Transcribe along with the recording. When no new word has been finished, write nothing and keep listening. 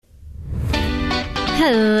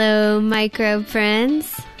Hello, microbe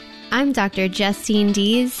friends. I'm Dr. Justine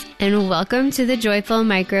Dees, and welcome to the Joyful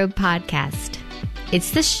Microbe Podcast. It's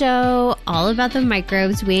the show all about the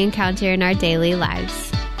microbes we encounter in our daily lives.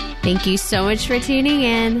 Thank you so much for tuning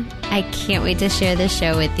in. I can't wait to share this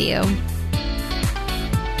show with you.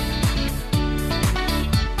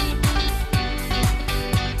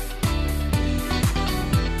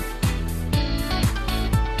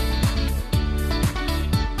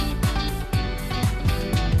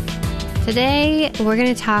 Today, we're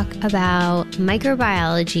going to talk about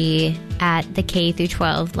microbiology at the K through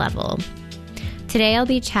 12 level. Today, I'll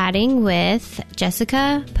be chatting with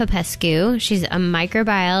Jessica Popescu. She's a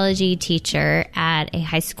microbiology teacher at a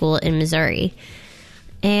high school in Missouri.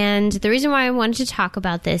 And the reason why I wanted to talk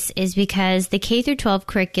about this is because the K through 12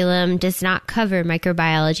 curriculum does not cover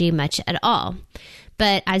microbiology much at all.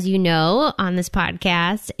 But as you know, on this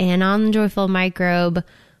podcast and on Joyful Microbe,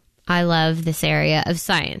 I love this area of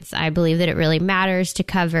science. I believe that it really matters to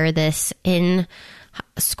cover this in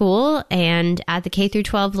school and at the K through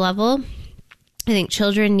 12 level. I think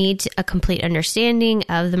children need a complete understanding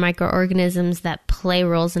of the microorganisms that play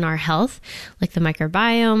roles in our health, like the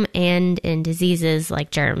microbiome, and in diseases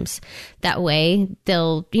like germs. That way,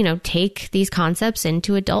 they'll, take these concepts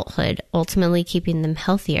into adulthood, ultimately keeping them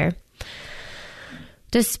healthier.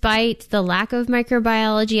 Despite the lack of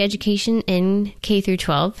microbiology education in K through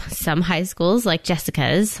 12, some high schools, like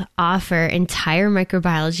Jessica's, offer entire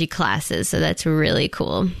microbiology classes, so that's really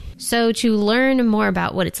cool. So to learn more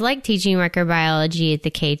about what it's like teaching microbiology at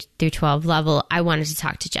the K through 12 level, I wanted to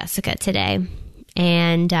talk to Jessica today.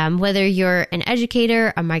 And whether you're an educator,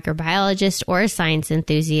 a microbiologist, or a science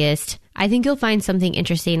enthusiast, I think you'll find something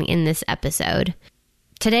interesting in this episode.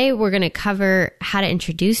 Today, we're going to cover how to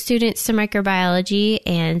introduce students to microbiology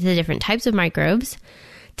and the different types of microbes,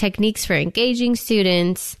 techniques for engaging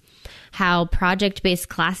students, how project-based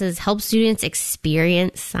classes help students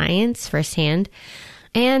experience science firsthand,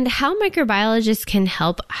 and how microbiologists can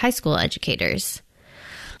help high school educators.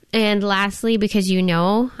 And lastly, because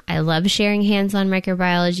I love sharing hands-on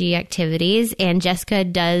microbiology activities, and Jessica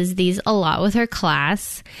does these a lot with her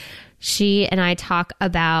class. She and I talk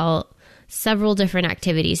about several different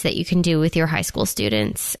activities that you can do with your high school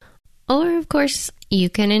students. Or, of course, you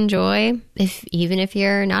can enjoy even if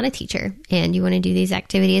you're not a teacher and you want to do these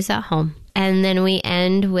activities at home. And then we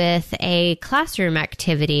end with a classroom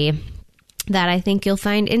activity that I think you'll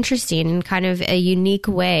find interesting and kind of a unique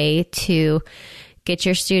way to get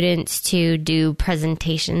your students to do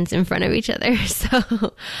presentations in front of each other.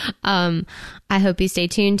 So I hope you stay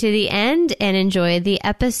tuned to the end and enjoy the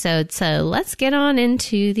episode. So let's get on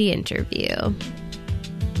into the interview.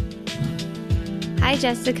 Hi,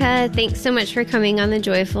 Jessica. Thanks so much for coming on the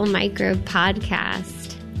Joyful Microbe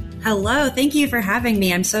Podcast. Hello. Thank you for having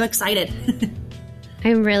me. I'm so excited.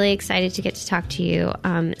 I'm really excited to get to talk to you.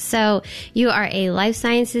 So you are a life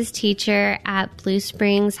sciences teacher at Blue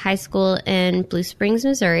Springs High School in Blue Springs,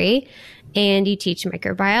 Missouri, and you teach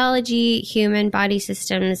microbiology, human body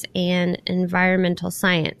systems, and environmental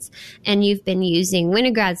science. And you've been using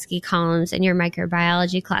Winogradsky columns in your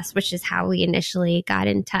microbiology class, which is how we initially got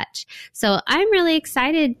in touch. So I'm really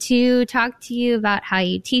excited to talk to you about how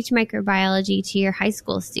you teach microbiology to your high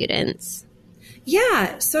school students.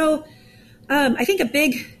 Yeah, so I think a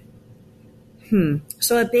big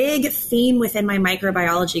theme within my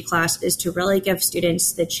microbiology class is to really give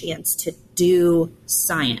students the chance to do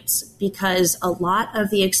science, because a lot of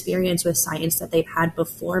the experience with science that they've had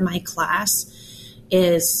before my class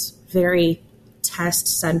is very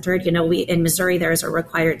test-centered. In Missouri, there's a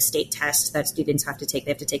required state test that students have to take.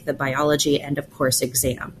 They have to take the biology end of course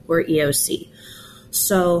exam, or EOC.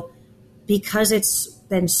 So because it's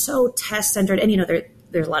been so test-centered, and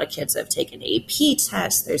there's a lot of kids that have taken AP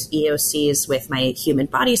tests. There's EOCs with my human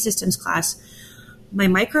body systems class. My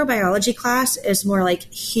microbiology class is more like,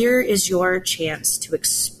 here is your chance to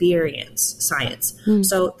experience science.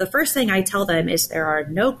 So the first thing I tell them is there are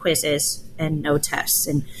no quizzes and no tests.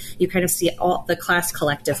 And you kind of see all the class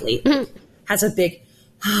collectively has a big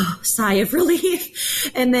sigh of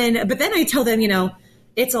relief. But then I tell them,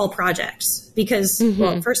 it's all projects because,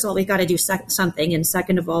 well, first of all, we've got to do something. And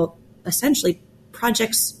second of all, essentially,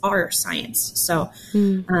 projects are science. So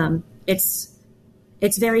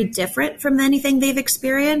it's very different from anything they've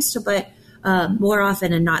experienced, but more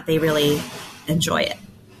often than not, they really enjoy it.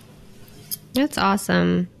 That's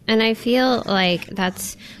awesome. And I feel like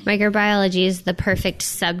microbiology is the perfect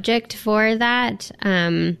subject for that.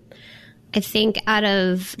 I think out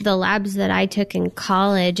of the labs that I took in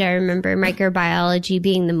college, I remember microbiology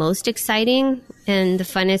being the most exciting and the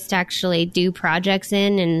funnest to actually do projects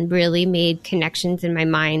in, and really made connections in my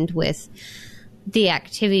mind with the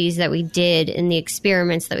activities that we did and the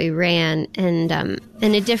experiments that we ran, and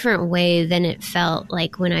in a different way than it felt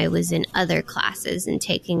like when I was in other classes and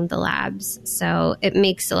taking the labs. So it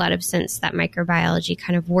makes a lot of sense that microbiology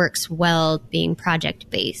kind of works well being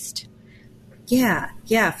project-based.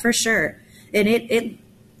 Yeah, for sure. And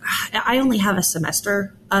I only have a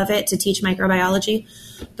semester of it to teach microbiology,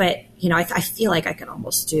 but, I feel like I could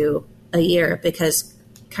almost do a year, because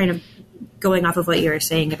kind of going off of what you were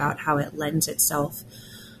saying about how it lends itself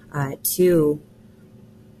to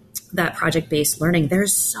that project-based learning,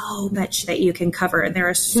 there's so much that you can cover, and there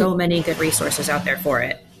are so many good resources out there for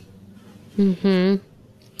it. Mm-hmm.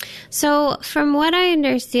 So from what I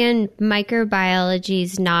understand, microbiology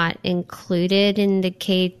is not included in the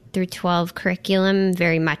K through 12 curriculum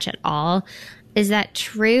very much at all. Is that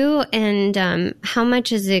true? And how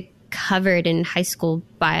much is it covered in high school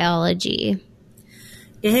biology?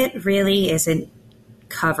 It really isn't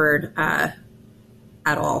covered at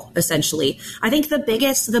all, essentially. I think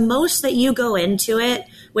the most that you go into it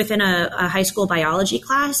within a high school biology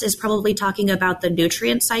class is probably talking about the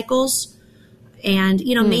nutrient cycles. And,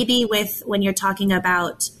 maybe when you're talking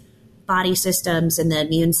about body systems and the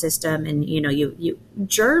immune system, and, you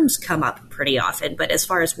germs come up pretty often. But as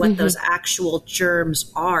far as what those actual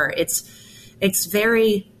germs are, it's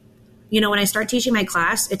very... when I start teaching my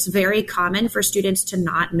class, it's very common for students to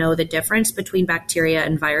not know the difference between bacteria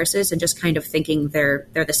and viruses, and just kind of thinking they're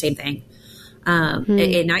the same thing.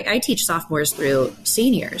 And I teach sophomores through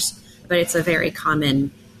seniors, but it's a very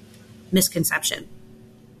common misconception.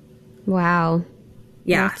 Wow.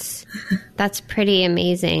 Yeah. That's pretty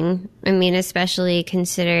amazing. I mean, especially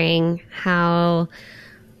considering how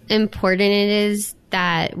important it is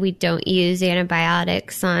that we don't use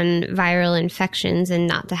antibiotics on viral infections, and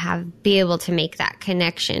not to be able to make that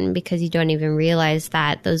connection, because you don't even realize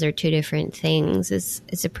that those are two different things, is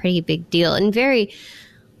a pretty big deal, and very,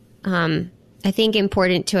 I think,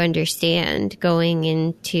 important to understand going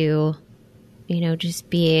into, just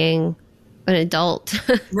being an adult.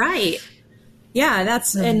 Right. Yeah,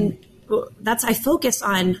 I focus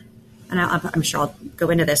on, and I'm sure I'll go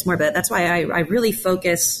into this more, but that's why I really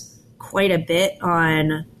focus quite a bit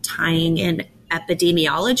on tying in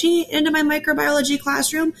epidemiology into my microbiology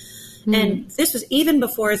classroom. And this was even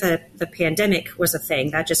before the pandemic was a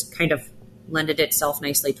thing. That just kind of lended itself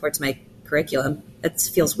nicely towards my curriculum. It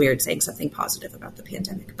feels weird saying something positive about the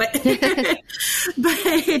pandemic, but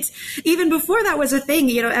but even before that was a thing,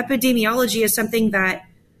 epidemiology is something that,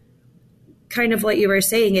 kind of what you were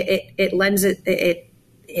saying, it lends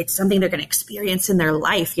it's something they're going to experience in their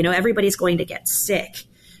life. Everybody's going to get sick.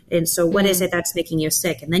 And so what is it that's making you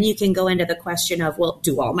sick? And then you can go into the question of, well,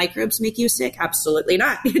 do all microbes make you sick? Absolutely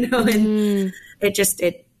not. And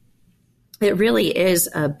it really is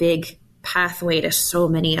a big pathway to so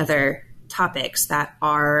many other topics that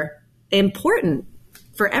are important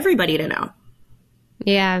for everybody to know.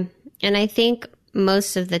 Yeah. And I think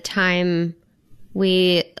most of the time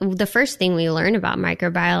the first thing we learn about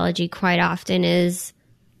microbiology quite often is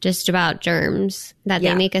just about germs, that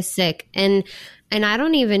they make us sick. And I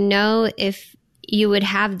don't even know if you would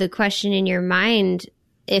have the question in your mind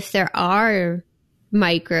if there are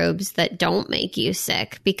microbes that don't make you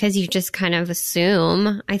sick, because you just kind of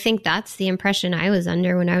assume. I think that's the impression I was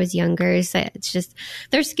under when I was younger, is that it's just,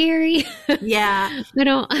 they're scary. Yeah. I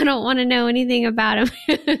don't want to know anything about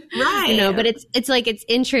them. Right. But it's like, it's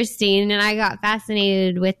interesting, and I got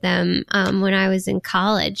fascinated with them when I was in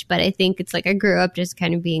college. But I think it's like I grew up just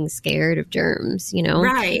kind of being scared of germs,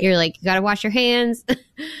 Right. You're like, you got to wash your hands.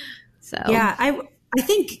 So yeah, I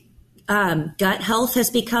think gut health has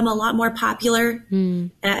become a lot more popular,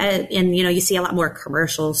 and you see a lot more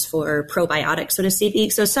commercials for probiotics, so to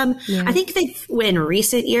speak. So I think they, in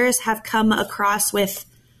recent years, have come across with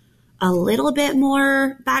a little bit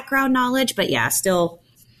more background knowledge, but still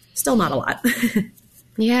not a lot.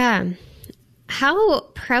 Yeah. How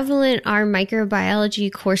prevalent are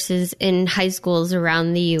microbiology courses in high schools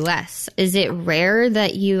around the U.S.? Is it rare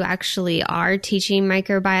that you actually are teaching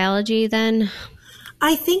microbiology then?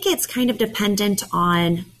 I think it's kind of dependent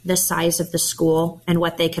on the size of the school and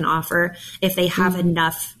what they can offer, if they have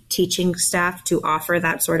enough teaching staff to offer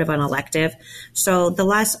that sort of an elective. So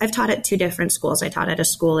I've taught at two different schools. I taught at a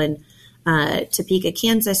school in Topeka,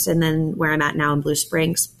 Kansas, and then where I'm at now in Blue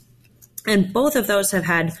Springs. And both of those have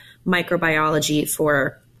had microbiology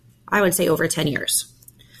for, I would say, over 10 years.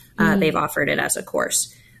 They've offered it as a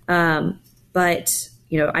course. But,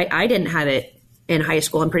 I didn't have it in high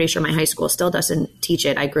school. I'm pretty sure my high school still doesn't teach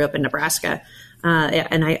it. I grew up in Nebraska.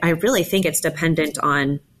 And I really think it's dependent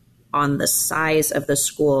on the size of the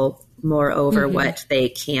school, moreover, what they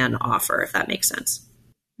can offer, if that makes sense.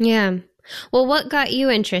 Yeah. Well, what got you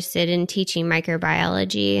interested in teaching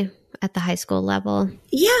microbiology at the high school level?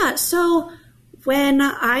 Yeah, so when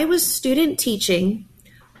I was student teaching,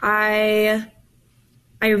 I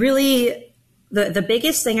really, the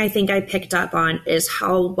biggest thing I think I picked up on is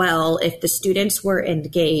how well, if the students were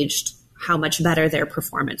engaged, how much better their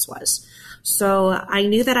performance was. So I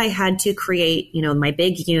knew that I had to create, my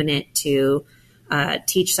big unit to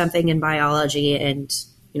teach something in biology and,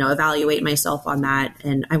 evaluate myself on that.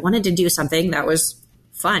 And I wanted to do something that was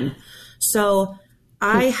fun. So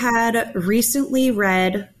I had recently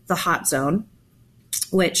read The Hot Zone,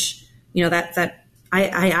 which, that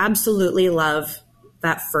I absolutely love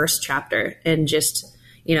that first chapter. And just,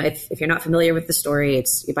 if you're not familiar with the story,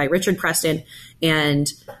 it's by Richard Preston, and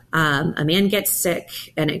a man gets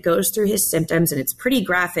sick and it goes through his symptoms and it's pretty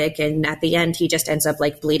graphic. And at the end, he just ends up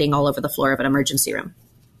like bleeding all over the floor of an emergency room.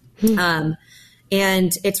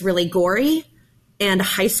 And it's really gory, and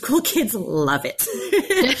high school kids love it.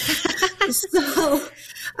 So,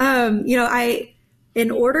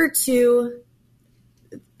 in order to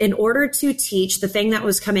teach, the thing that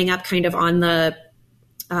was coming up kind of on the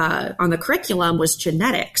curriculum was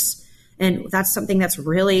genetics. And that's something that's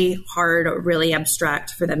really hard, really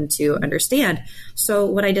abstract for them to understand. So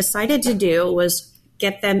what I decided to do was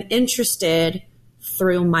get them interested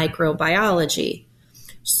through microbiology.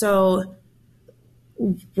 So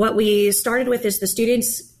what we started with is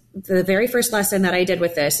the very first lesson that I did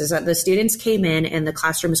with this is that the students came in and the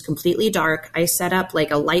classroom was completely dark. I set up like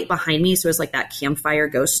a light behind me. So it was like that campfire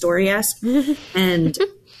ghost story-esque. And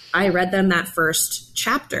I read them that first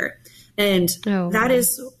chapter. And that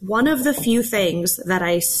is one of the few things that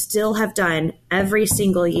I still have done every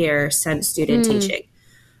single year since student teaching.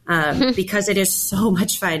 Because it is so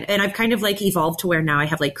much fun. And I've kind of like evolved to where now I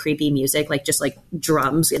have like creepy music, like just like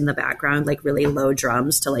drums in the background, like really low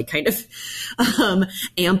drums to like kind of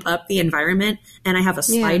amp up the environment. And I have a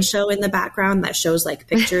slideshow in the background that shows like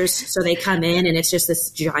pictures. So they come in and it's just this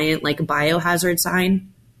giant like biohazard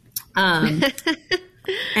sign.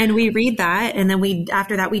 And we read that. And then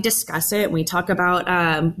after that, we discuss it and we talk about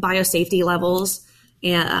biosafety levels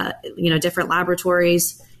and, different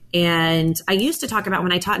laboratories. And I used to talk about,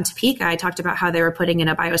 when I taught in Topeka, I talked about how they were putting in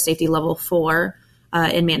a biosafety level 4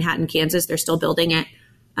 in Manhattan, Kansas. They're still building it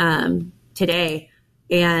today,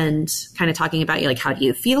 and kind of talking about, like, how do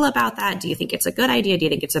you feel about that? Do you think it's a good idea? Do you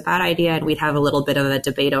think it's a bad idea? And we'd have a little bit of a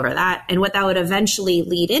debate over that. And what that would eventually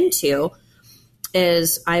lead into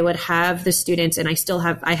is I would have the students, and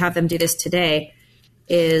I have them do this today,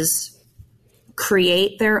 is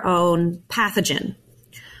create their own pathogen.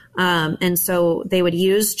 And so they would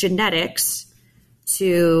use genetics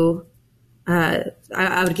to,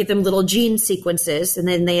 I would give them little gene sequences, and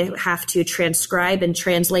then they have to transcribe and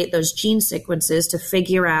translate those gene sequences to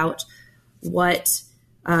figure out what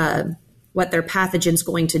their pathogen's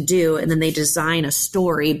going to do. And then they design a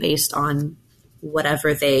story based on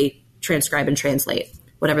whatever they transcribe and translate,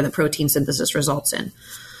 whatever the protein synthesis results in.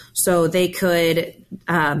 So they could,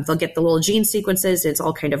 they'll get the little gene sequences. It's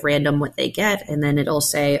all kind of random what they get. And then it'll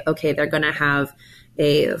say, okay, they're going to have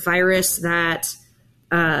a virus that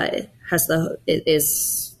has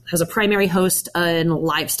a primary host in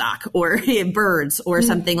livestock or in birds or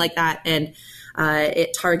something like that. And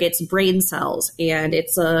it targets brain cells, and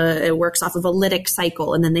it works off of a lytic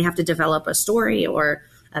cycle. And then they have to develop a story or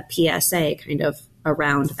a PSA kind of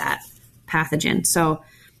around that pathogen. So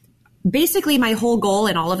basically, my whole goal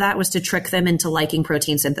in all of that was to trick them into liking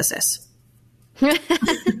protein synthesis.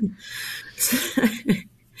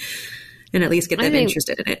 And at least get them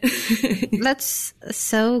interested in it. That's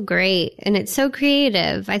so great. And it's so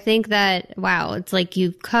creative. I think that, wow, it's like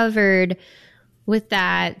you've covered with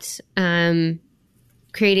that,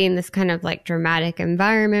 creating this kind of like dramatic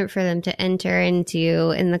environment for them to enter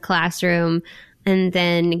into in the classroom, and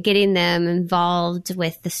then getting them involved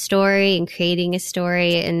with the story and creating a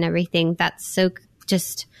story and everything. That's so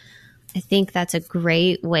I think that's a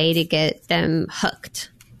great way to get them hooked,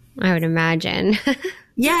 I would imagine.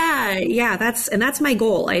 Yeah. That's my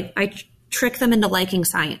goal. I trick them into liking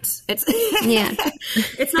science.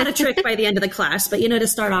 It's not a trick by the end of the class, but to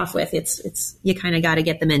start off with, it's you kind of got to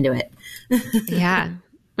get them into it. Yeah.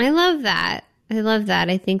 I love that.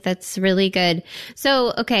 I think that's really good.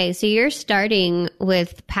 So, okay, so you're starting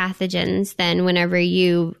with pathogens then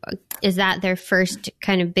is that their first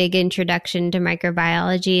kind of big introduction to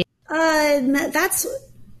microbiology? That's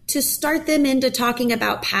to start them into talking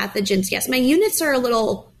about pathogens. Yes, my units are a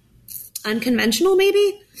little unconventional,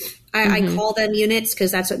 maybe. I call them units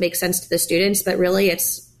because that's what makes sense to the students, but really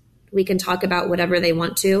we can talk about whatever they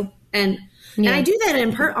want to. And I do that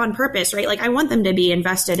on purpose, right? Like I want them to be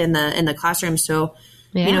invested in the classroom. So,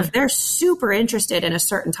 If they're super interested in a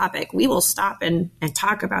certain topic, we will stop and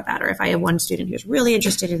talk about that. Or if I have one student who's really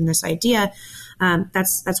interested in this idea,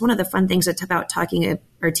 that's one of the fun things about talking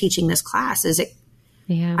or teaching this class is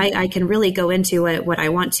I can really go into what I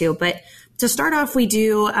want to. But to start off, we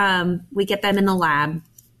get them in the lab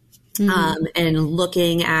and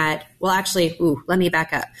looking at, let me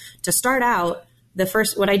back up. To start out,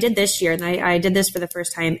 what I did this year, and I did this for the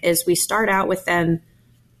first time, is we start out with them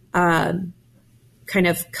kind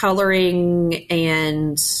of coloring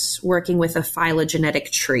and working with a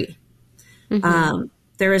phylogenetic tree.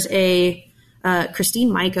 There is Christine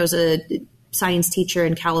Maiko's a science teacher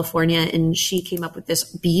in California, and she came up with this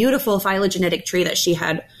beautiful phylogenetic tree that she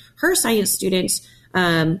had her science students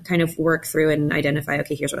kind of work through and identify,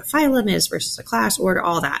 okay, here's what a phylum is versus a class, order,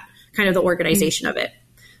 all that, kind of the organization of it.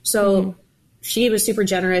 So she was super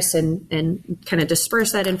generous and kind of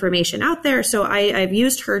dispersed that information out there. So I've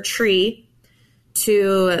used her tree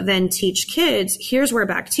to then teach kids, here's where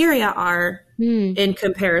bacteria are in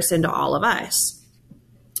comparison to all of us.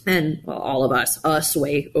 And all of us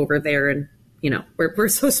way over there. And, we're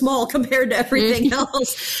so small compared to everything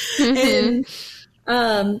else. And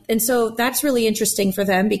so that's really interesting for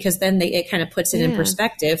them because then it kind of puts it in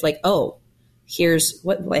perspective, like, oh, here's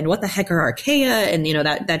what the heck are archaea? And,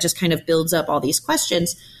 that just kind of builds up all these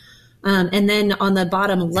questions. And then on the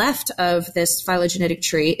bottom left of this phylogenetic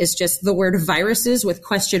tree is just the word viruses with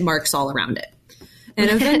question marks all around it. And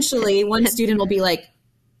eventually one student will be like,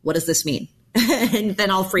 what does this mean? And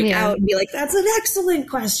then I'll freak out and be like, that's an excellent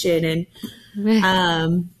question.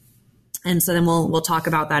 And so then we'll talk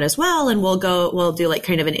about that as well. And we'll do like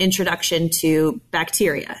kind of an introduction to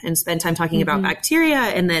bacteria and spend time talking about bacteria.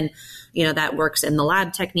 And then, that works in the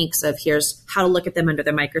lab techniques of here's how to look at them under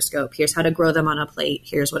the microscope. Here's how to grow them on a plate.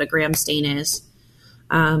 Here's what a gram stain is.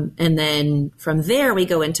 And then from there, we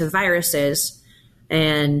go into viruses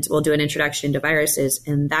and we'll do an introduction to viruses.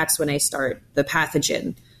 And that's when I start the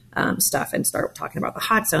pathogen stuff and start talking about the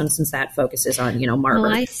hot zone since that focuses on,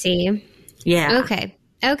 Marburg. Oh, I see. Yeah.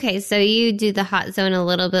 Okay. So you do the hot zone a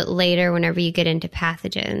little bit later whenever you get into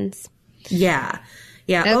pathogens. Yeah.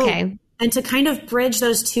 Okay. Oh, and to kind of bridge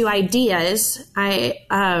those two ideas,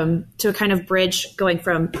 to kind of bridge going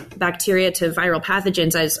from bacteria to viral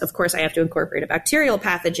pathogens, as of course I have to incorporate a bacterial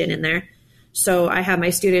pathogen in there. So I have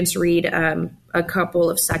my students read a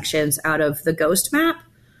couple of sections out of the Ghost Map,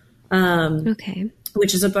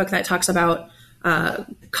 which is a book that talks about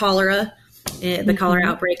cholera, the cholera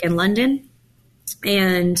outbreak in London.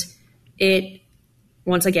 And it,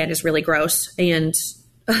 once again, is really gross and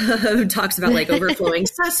talks about like overflowing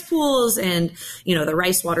cesspools and, the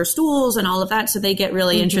rice water stools and all of that. So they get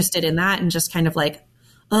really interested in that and just kind of like,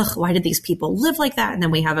 ugh, why did these people live like that? And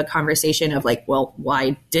then we have a conversation of like, well,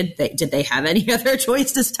 why did they have any other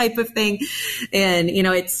choice, this type of thing? And,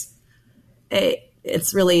 it's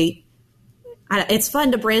really, it's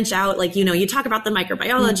fun to branch out. Like, you talk about the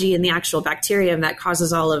microbiology and the actual bacteria and that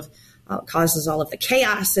causes all of the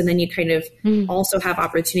chaos. And then you kind of also have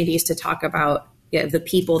opportunities to talk about the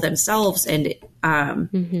people themselves. And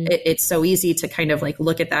it's so easy to kind of like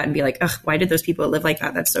look at that and be like, ugh, why did those people live like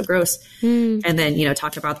that? That's so gross. And then,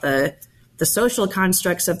 talk about the social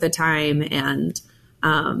constructs of the time and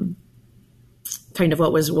kind of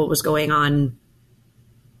what was going on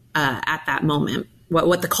at that moment,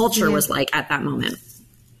 what the culture was like at that moment.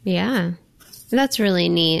 Yeah, that's really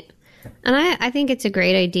neat. And I think it's a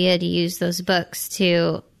great idea to use those books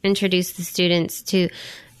to introduce the students to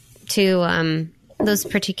those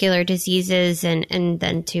particular diseases and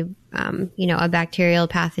then to, a bacterial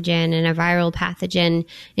pathogen and a viral pathogen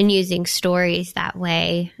and using stories that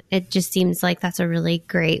way. It just seems like that's a really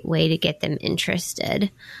great way to get them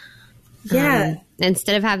interested. Yeah.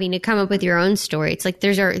 Instead of having to come up with your own story, it's like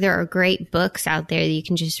there are great books out there that you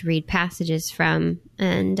can just read passages from.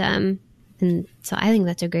 And so I think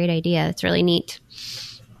that's a great idea. It's really neat.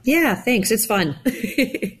 Yeah, thanks. It's fun.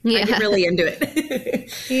 I get really into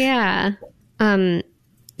it. Yeah.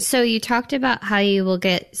 So you talked about how you will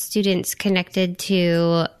get students connected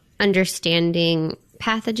to understanding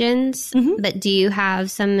pathogens, but do you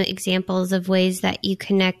have some examples of ways that you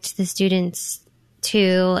connect the students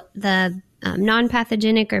to the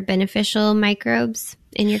non-pathogenic or beneficial microbes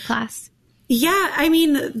in your class? Yeah, I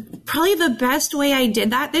mean, probably the best way I did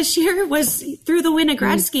that this year was through the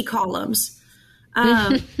Winogradsky columns.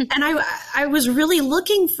 And I was really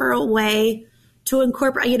looking for a way to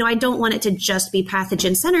incorporate, I don't want it to just be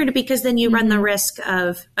pathogen centered because then you run the risk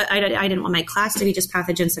of, I didn't want my class to be just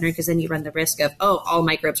pathogen centered because then you run the risk of, all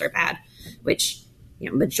microbes are bad, which,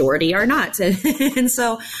 majority are not. And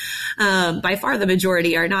so, by far the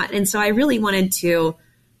majority are not. And so I really wanted to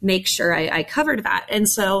make sure I covered that. And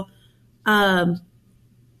so,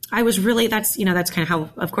 I was really, that's kind of how,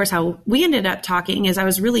 of course, how we ended up talking, is I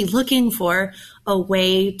was really looking for a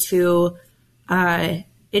way to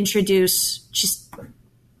introduce just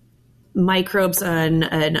microbes on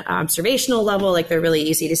an observational level, like they're really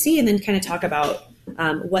easy to see, and then kind of talk about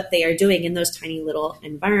what they are doing in those tiny little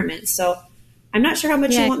environments. So I'm not sure how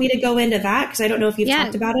much you want me to go into that, because I don't know if you've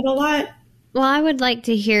talked about it a lot. Well, I would like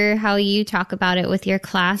to hear how you talk about it with your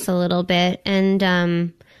class a little bit,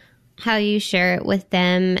 and how you share it with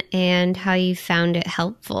them, and how you found it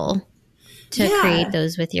helpful to create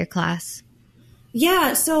those with your class.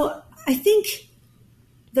 Yeah. So I think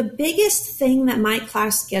the biggest thing that my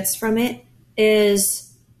class gets from it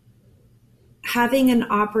is having an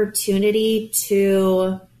opportunity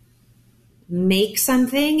to make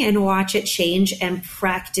something and watch it change and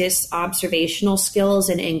practice observational skills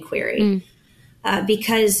and inquiry.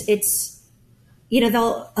 Because it's,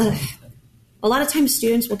 they'll, a lot of times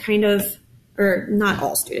students will kind of, or not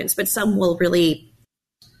all students, but some will really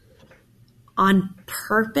on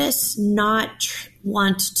purpose not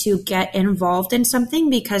want to get involved in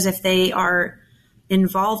something, because if they are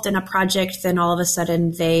involved in a project, then all of a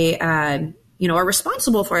sudden they, are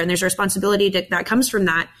responsible for it. And there's a responsibility that comes from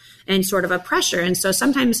that, and sort of a pressure. And so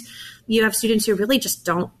sometimes you have students who really just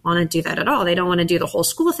don't want to do that at all. They don't want to do the whole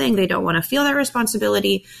school thing. They don't want to feel that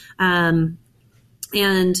responsibility. And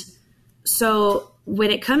so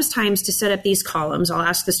when it comes times to set up these columns, I'll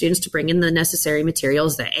ask the students to bring in the necessary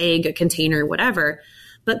materials, the egg, a container, whatever.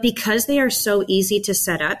 But because they are so easy to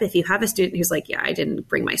set up, if you have a student who's like, I didn't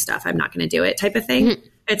bring my stuff, I'm not going to do it type of thing.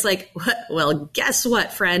 It's like, well, guess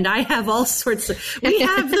what, friend? I have all sorts of, we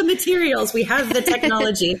have the materials, we have the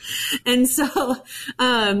technology. And so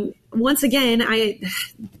once again, I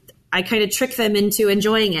kind of trick them into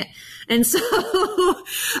enjoying it. And so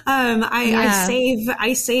I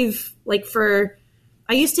save like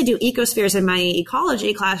I used to do ecospheres in my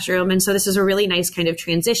ecology classroom. And so this is a really nice kind of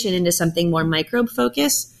transition into something more microbe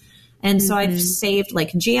focused. And so I've saved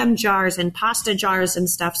like jam jars and pasta jars and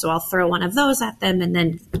stuff. So I'll throw one of those at them. And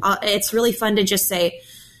then it's really fun to just say,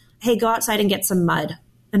 hey, go outside and get some mud.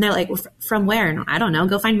 And they're like, well, from where? And I don't know.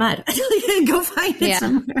 Go find mud. Go find it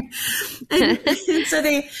somewhere. And so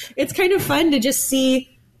it's kind of fun to just see,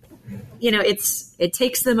 it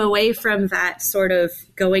takes them away from that sort of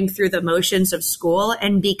going through the motions of school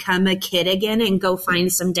and become a kid again and go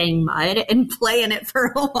find some dang mud and play in it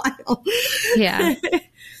for a while. Yeah.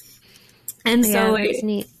 And so, that's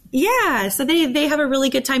neat. Yeah. So they have a really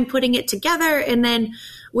good time putting it together. And then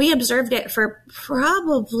we observed it for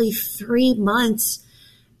probably 3 months.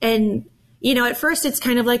 And, at first it's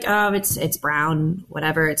kind of like, oh, it's brown,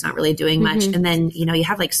 whatever. It's not really doing much. And then, you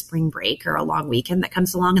have like spring break or a long weekend that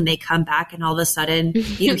comes along, and they come back and all of a sudden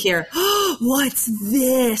you hear, oh, what's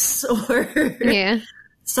this? Or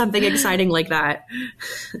something exciting like that.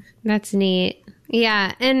 That's neat.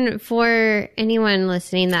 Yeah. And for anyone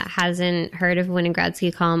listening that hasn't heard of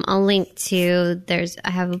Winogradsky column, I'll link to, I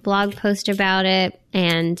have a blog post about it,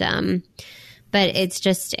 and, but it's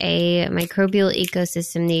just a microbial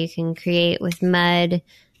ecosystem that you can create with mud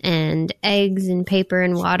and eggs and paper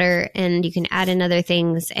and water, and you can add in other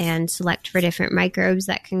things and select for different microbes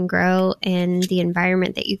that can grow in the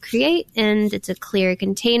environment that you create. And it's a clear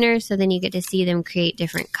container, so then you get to see them create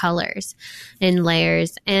different colors and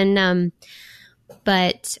layers. And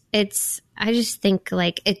but I just think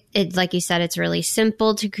like it like you said, it's really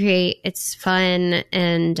simple to create. It's fun,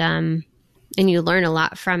 and you learn a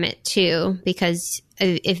lot from it too, because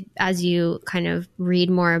as you kind of read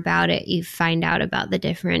more about it, you find out about the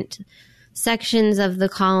different sections of the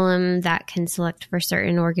column that can select for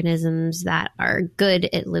certain organisms that are good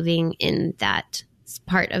at living in that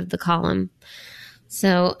part of the column.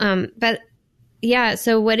 So,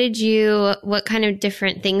 so what kind of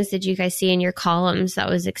different things did you guys see in your columns that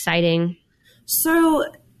was exciting?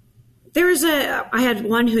 So I had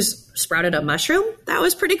one who's sprouted a mushroom. That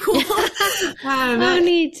was pretty cool.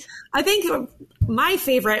 Neat. I think my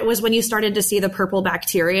favorite was when you started to see the purple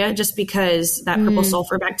bacteria, just because that purple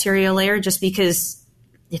sulfur bacteria layer, just because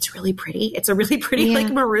it's really pretty. It's a really pretty like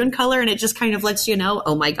maroon color, and it just kind of lets you know,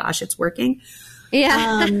 oh my gosh, it's working.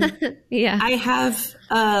 Yeah. I have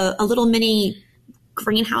a little mini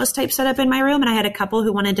greenhouse type setup in my room, and I had a couple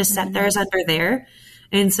who wanted to set theirs under there.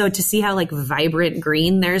 And so to see how like vibrant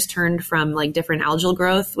green theirs turned from like different algal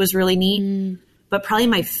growth was really neat. But probably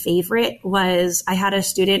my favorite was I had a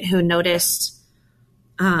student who noticed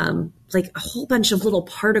like a whole bunch of little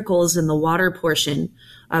particles in the water portion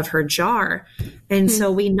of her jar. And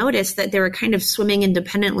so we noticed that they were kind of swimming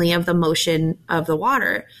independently of the motion of the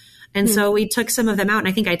water. And so we took some of them out, and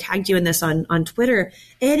I think I tagged you in this on Twitter,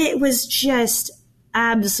 and it was just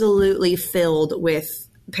absolutely filled with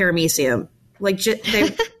paramecium. Like,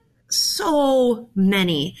 so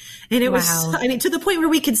many. And it was, I mean, to the point where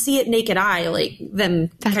we could see it naked eye, like them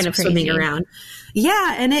kind of swimming around.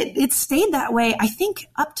 Yeah. And it stayed that way, I think,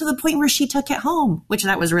 up to the point where she took it home, which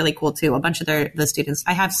that was really cool too. A bunch of the students,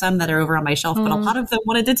 I have some that are over on my shelf, but a lot of them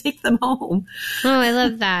wanted to take them home. Oh, I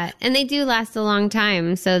love that. And they do last a long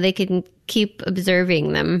time, so they can keep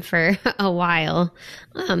observing them for a while.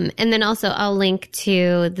 And then also I'll link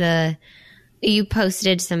to you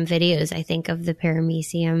posted some videos, I think, of the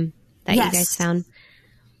paramecium that you guys found.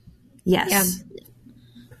 Yes.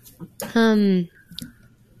 Yeah.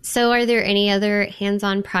 So are there any other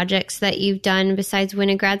hands-on projects that you've done besides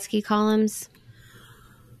Winogradsky columns?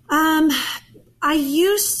 I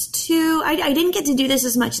used to, I didn't get to do this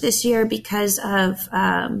as much this year because of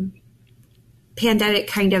pandemic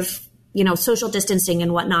kind of, social distancing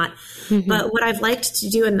and whatnot. Mm-hmm. But what I've liked to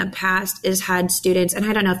do in the past is had students, and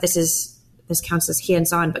I don't know if this counts as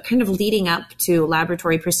hands-on, but kind of leading up to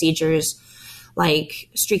laboratory procedures like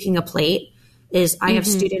streaking a plate is I have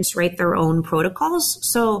students write their own protocols.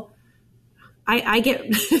 So I get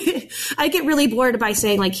I get really bored by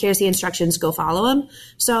saying, like, here's the instructions, go follow them.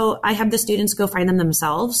 So I have the students go find them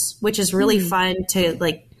themselves, which is really fun to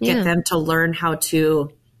get them to learn how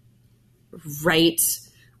to write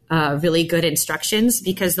really good instructions,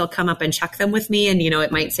 because they'll come up and check them with me. And,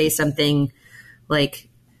 it might say something like,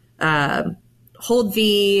 hold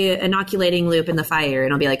the inoculating loop in the fire.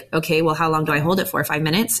 And I'll be like, okay, well, how long do I hold it for? 5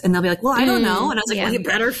 minutes? And they'll be like, well, I don't know. And I was like, well, you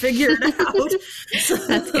better figure it out. So,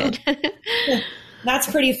 that's good. That's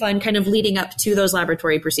pretty fun, kind of leading up to those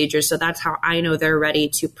laboratory procedures. So that's how I know they're ready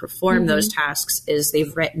to perform those tasks, is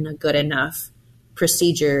they've written a good enough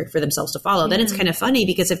procedure for themselves to follow. Then it's kind of funny,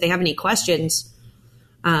 because if they have any questions,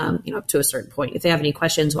 up to a certain point, if they have any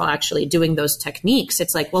questions while actually doing those techniques,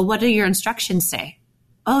 it's like, well, what do your instructions say?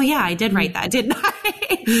 Oh yeah, I did write that, didn't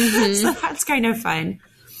I? So that's kind of fun.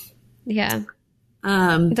 Yeah.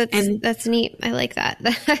 That's neat. I like that,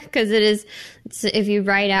 because if you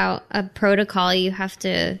write out a protocol, you have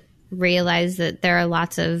to realize that there are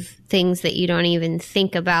lots of things that you don't even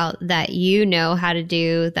think about that how to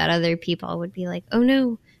do, that other people would be like, oh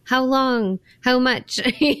no, how long, how much,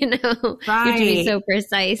 you have to be so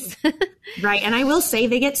precise. Right. And I will say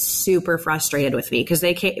they get super frustrated with me, because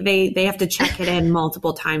they have to check it in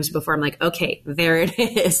multiple times before I'm like, okay, there it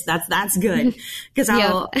is. That's good. Because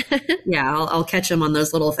I'll catch them on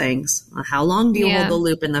those little things. How long do you hold the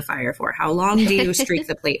loop in the fire for? How long do you streak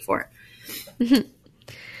the plate for?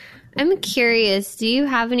 I'm curious, do you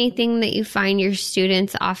have anything that you find your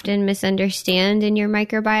students often misunderstand in your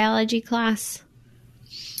microbiology class?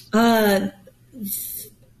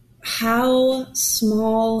 How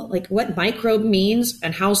small, like what microbe means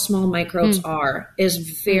and how small microbes are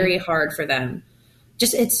is very hard for them.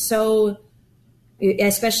 It's so,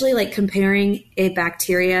 especially like comparing a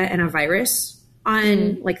bacteria and a virus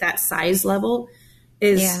on like that size level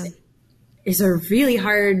is a really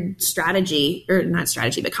hard strategy, or not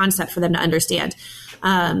strategy, but concept for them to understand.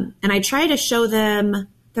 And I try to show them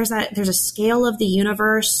there's a scale of the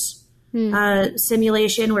universe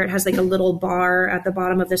simulation where it has like a little bar at the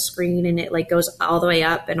bottom of the screen, and it like goes all the way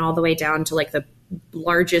up and all the way down to like the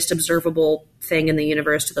largest observable thing in the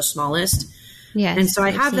universe to the smallest. Yes. And so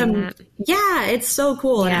I have them. That. Yeah, it's so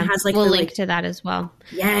cool. Yeah. And it has like we'll link to that as well.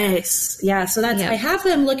 Yes. Yeah. So I have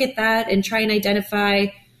them look at that and try and identify,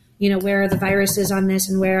 where are the viruses on this,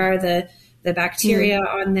 and where are the bacteria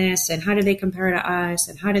on this, and how do they compare to us,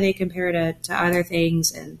 and how do they compare to other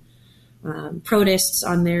things, and protists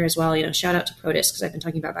on there as well. Shout out to protists, because I've been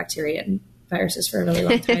talking about bacteria and viruses for a really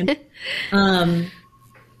long time.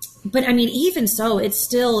 But I mean, even so,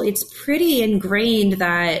 it's pretty ingrained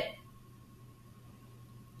that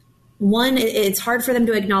one, it's hard for them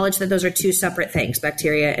to acknowledge that those are two separate things,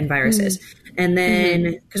 bacteria and viruses. And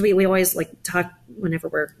then, because we always like talk whenever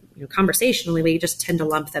we're conversationally, we just tend to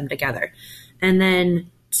lump them together. And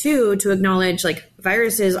then two, to acknowledge like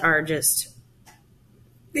viruses are just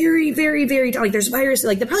very, very, very, like there's viruses,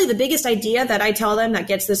 like probably the biggest idea that I tell them that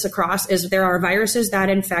gets this across is there are viruses that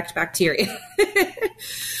infect bacteria.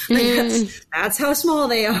 That's how small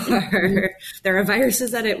they are. There are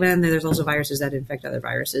viruses there's also viruses that infect other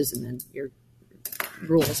viruses, and then your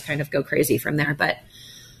rules kind of go crazy from there. But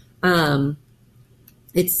that's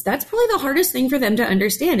probably the hardest thing for them to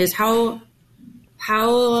understand, is how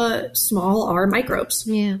small are microbes.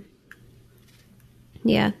 Yeah.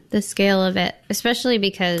 Yeah, the scale of it, especially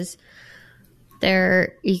because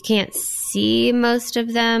you can't see most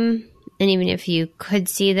of them. And even if you could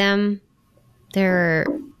see them, they're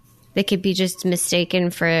they could be just mistaken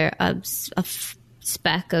for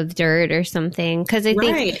speck of dirt or something. Because I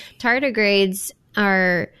think tardigrades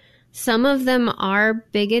are, some of them are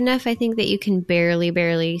big enough, I think, that you can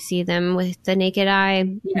barely see them with the naked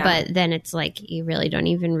eye. Yeah. But then it's like you really don't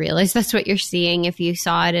even realize that's what you're seeing if you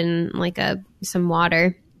saw it in like some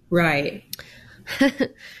water. Right.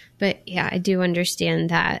 But yeah, I do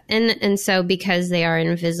understand that. And so because they are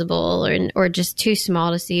invisible or just too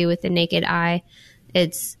small to see with the naked eye,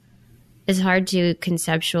 it's hard to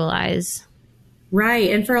conceptualize.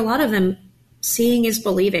 Right. And for a lot of them, seeing is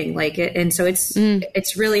believing, like it. And so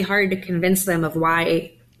it's really hard to convince them of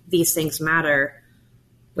why these things matter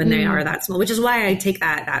when they are that small, which is why I take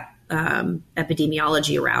that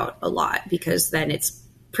epidemiology route a lot, because then it's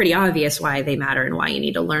pretty obvious why they matter and why you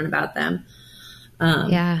need to learn about them.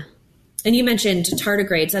 Yeah. And you mentioned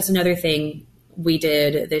tardigrades. That's another thing we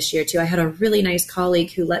did this year too. I had a really nice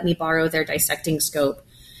colleague who let me borrow their dissecting scope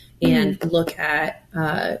and look at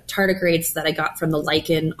tardigrades that I got from the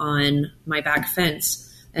lichen on my back fence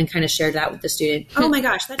and kind of shared that with the student. Oh my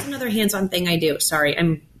gosh, that's another hands-on thing I do. Sorry,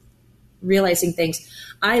 I'm realizing things.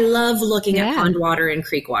 I love looking at pond water and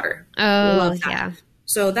creek water. Oh, love that. Yeah.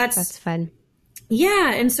 So that's fun.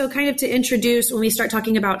 Yeah. And so kind of to introduce, when we start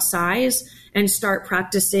talking about size and start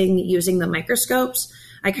practicing using the microscopes,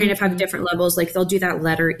 I kind of have different levels. Like they'll do that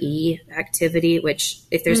letter E activity, which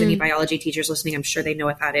if there's any biology teachers listening, I'm sure they know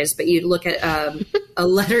what that is. But you look at a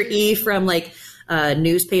letter E from like a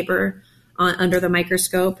newspaper under the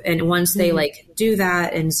microscope. And once they like do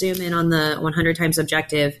that and zoom in on the 100 times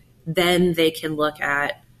objective, then they can look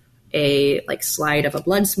at a like slide of a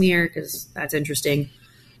blood smear, because that's interesting.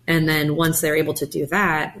 And then once they're able to do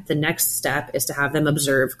that, the next step is to have them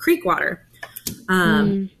observe creek water.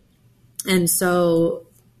 And so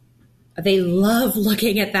they love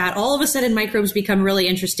looking at that. All of a sudden microbes become really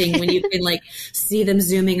interesting when you can like see them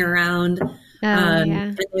zooming around.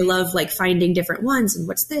 And they love like finding different ones and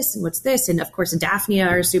what's this and what's this. And of course, Daphnia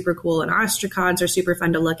are super cool and ostracods are super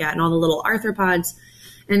fun to look at and all the little arthropods.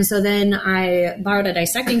 And so then I borrowed a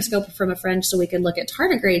dissecting scope from a friend so we could look at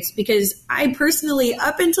tardigrades, because I personally,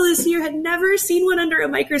 up until this year, had never seen one under a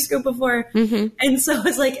microscope before. And so I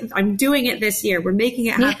was like, I'm doing it this year. We're making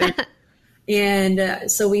it happen. And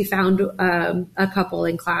so we found a couple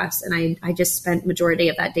in class, and I just spent majority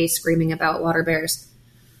of that day screaming about water bears.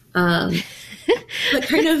 But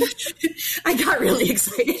kind of, I got really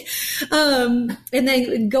excited. And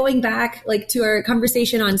then going back like to our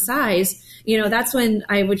conversation on size, you know, that's when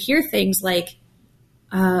I would hear things like,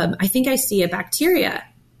 I think I see a bacteria,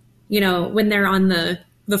 you know, when they're on the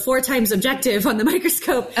 4 times objective on the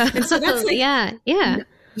microscope. And so that's like, yeah.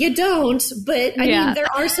 You don't, but I mean,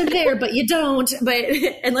 there are some there, but you don't,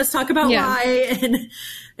 and let's talk about why.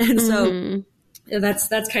 And so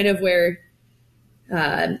that's kind of where,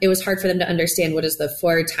 it was hard for them to understand, what does the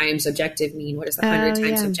 4 times objective mean? What does the 100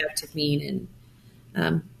 times objective mean?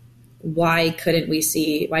 And, why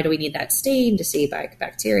do we need that stain to see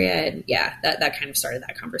bacteria? And that kind of started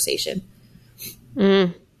that conversation.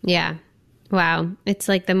 Yeah. Wow. It's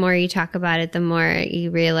like the more you talk about it, the more you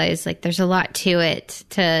realize like there's a lot to it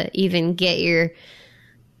to even get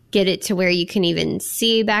it to where you can even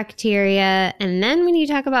see bacteria. And then when you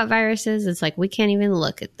talk about viruses, it's like we can't even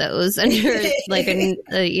look at those under like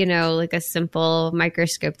like a simple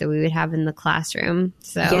microscope that we would have in the classroom.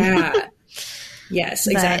 So yes,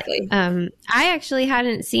 exactly. I actually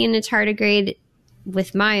hadn't seen a tardigrade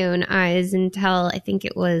with my own eyes until I think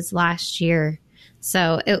it was last year.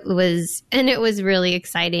 So it was really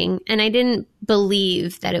exciting. And I didn't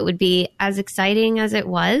believe that it would be as exciting as it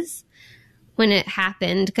was when it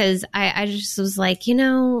happened, because I just was like,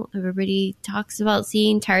 everybody talks about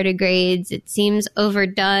seeing tardigrades. It seems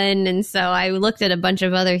overdone. And so I looked at a bunch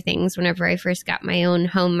of other things whenever I first got my own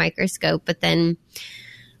home microscope. But then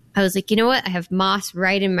I was like, you know what? I have moss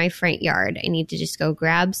right in my front yard. I need to just go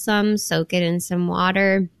grab some, soak it in some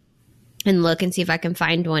water, and look and see if I can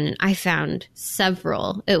find one. And I found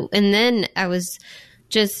several. And then I was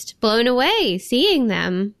just blown away seeing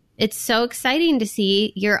them. It's so exciting to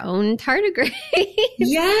see your own tardigrade.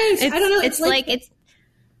 Yes. I don't know.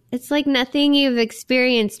 It's like nothing you've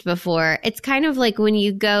experienced before. It's kind of like when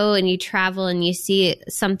you go and you travel and you see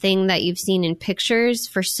something that you've seen in pictures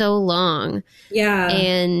for so long. Yeah.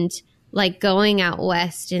 And like going out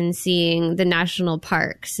west and seeing the national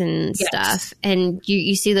parks and stuff. And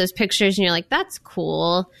you see those pictures and you're like, that's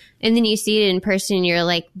cool. And then you see it in person and you're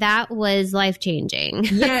like, that was life-changing.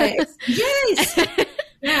 Yes. Yes.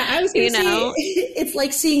 Yeah, I was going to say, it's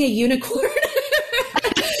like seeing a unicorn.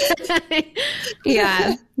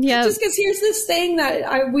 Yeah. Just because here's this thing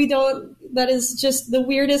that is just the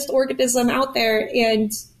weirdest organism out there.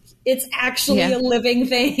 And it's actually a living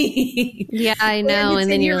thing. Yeah, I know.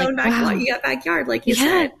 And then you're like, wow. You got backyard, like you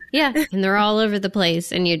said. Yeah. And they're all over the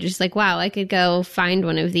place. And you're just like, wow, I could go find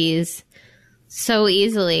one of these so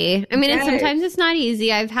easily. I mean, and sometimes it's not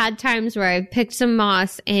easy. I've had times where I picked some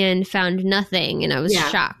moss and found nothing and I was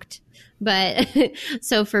shocked. But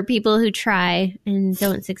so for people who try and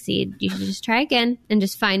don't succeed, you should just try again and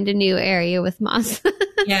just find a new area with moss.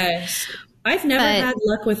 Yes. I've never had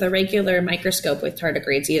luck with a regular microscope with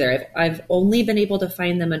tardigrades either. I've only been able to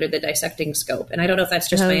find them under the dissecting scope. And I don't know if that's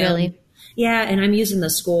just my own. Yeah, and I'm using the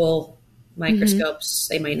school microscopes.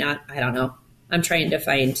 They might not. I don't know. I'm trying to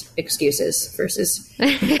find excuses versus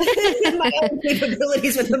my own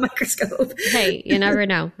capabilities with the microscope. Hey, you never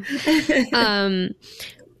know.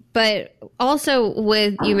 But also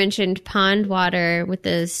with, you mentioned pond water with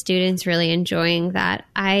the students really enjoying that.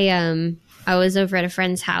 I was over at a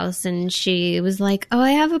friend's house and she was like, oh,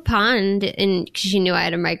 I have a pond. And she knew I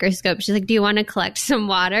had a microscope. She's like, do you want to collect some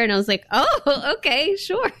water? And I was like, oh, okay,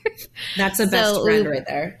 sure. That's a best friend right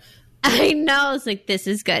there. I know. I was like, this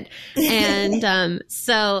is good. And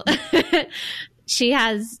so she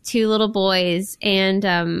has 2 little boys.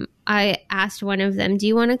 And I asked one of them, do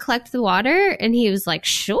you want to collect the water? And he was like,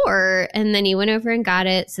 sure. And then he went over and got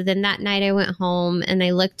it. So then that night I went home and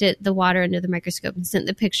I looked at the water under the microscope and sent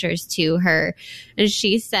the pictures to her. And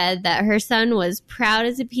she said that her son was proud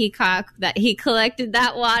as a peacock that he collected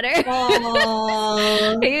that water.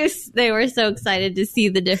 They were so excited to see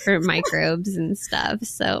the different microbes and stuff.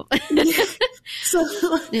 So, so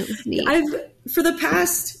it was neat. For the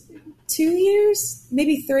past 2 years,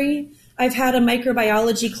 maybe 3, I've had a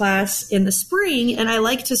microbiology class in the spring, and I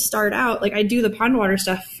like to start out, like I do the pond water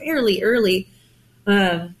stuff fairly early.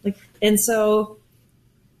 And so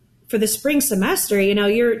for the spring semester,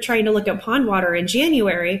 you're trying to look at pond water in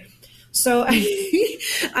January. So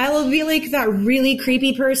I will be like that really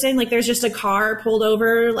creepy person. Like there's just a car pulled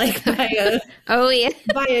over like by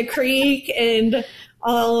a creek, and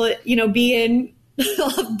I'll, be in, I'll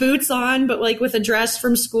have boots on, but like with a dress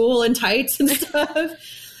from school and tights and stuff.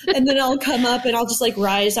 And then I'll come up and I'll just like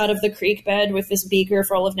rise out of the creek bed with this beaker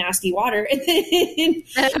full of nasty water. And then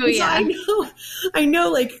I know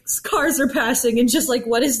like cars are passing and just like,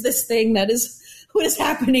 what is this thing what is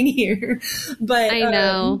happening here? But I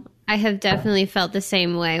know. I have definitely felt the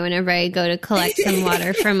same way whenever I go to collect some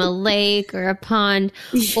water from a lake or a pond,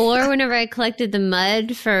 or whenever I collected the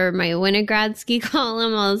mud for my Winograd ski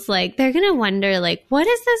column. I was like, they're going to wonder, like, what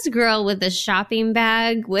is this girl with a shopping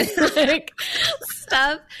bag with like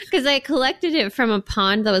stuff? Because I collected it from a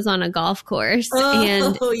pond that was on a golf course.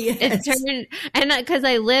 It turned, and because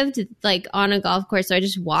I lived like on a golf course, so I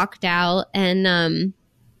just walked out and,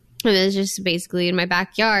 it was just basically in my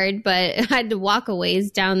backyard, but I had to walk a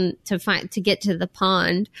ways down to get to the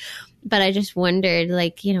pond. But I just wondered,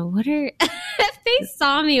 like, what are if they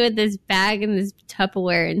saw me with this bag and this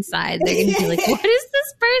Tupperware inside, they're gonna be like, what is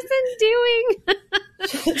this person doing?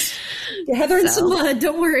 Gather in some mud.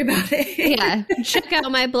 Don't worry about it. Yeah, check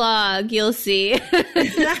out my blog. You'll see.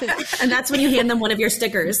 And that's when you hand them one of your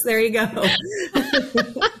stickers. There you go.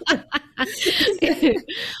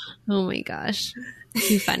 Oh my gosh.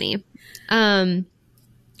 Too funny. I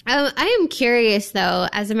am curious, though,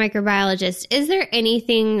 as a microbiologist, is there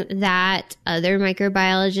anything that other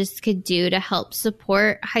microbiologists could do to help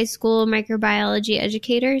support high school microbiology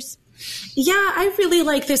educators? Yeah, I really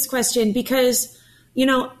like this question because,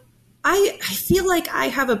 I feel like I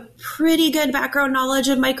have a pretty good background knowledge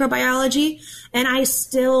of microbiology, and I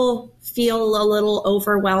still feel a little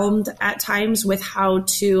overwhelmed at times with how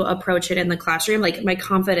to approach it in the classroom. Like my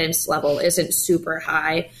confidence level isn't super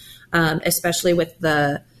high, especially with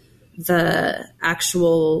the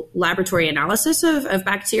actual laboratory analysis of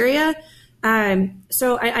bacteria.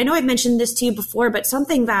 So I know I've mentioned this to you before, but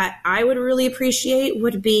something that I would really appreciate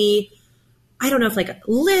would be, I don't know if like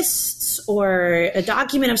lists or a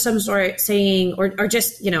document of some sort saying, or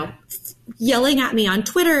just, yelling at me on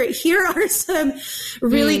Twitter, here are some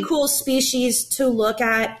really cool species to look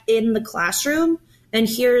at in the classroom. And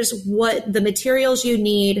here's what the materials you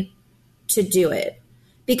need to do it.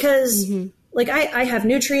 Because like I have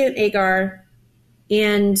nutrient agar,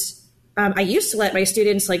 and I used to let my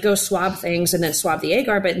students like go swab things and then swab the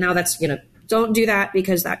agar, but now that's, don't do that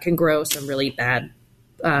because that can grow some really bad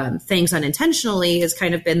things unintentionally has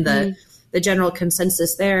kind of been the general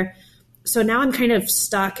consensus there. So now I'm kind of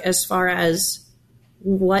stuck as far as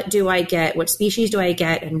what do I get, what species do I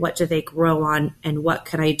get, and what do they grow on, and what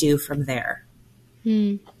can I do from there?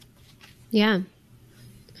 Yeah.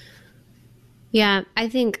 Yeah, I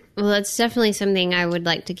think, well, that's definitely something I would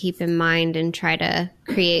like to keep in mind and try to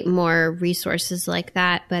create more resources like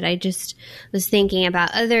that. But I just was thinking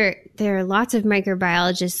about there are lots of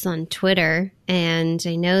microbiologists on Twitter, and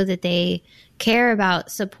I know that they care about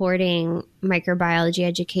supporting microbiology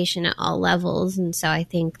education at all levels. And so I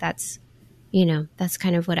think that's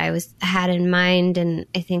kind of what I had in mind. And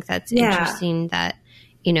I think that's interesting that,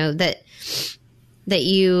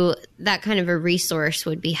 that kind of a resource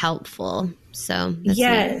would be helpful. So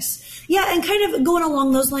yes. Neat. Yeah. And kind of going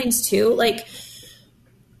along those lines too, like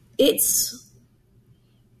it's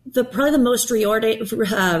probably the most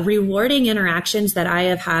rewarding interactions that I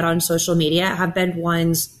have had on social media have been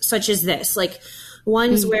ones such as this, like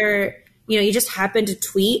ones where, you just happen to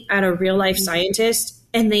tweet at a real life scientist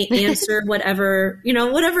and they answer whatever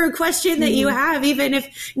question that you have, even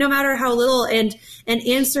if no matter how little, and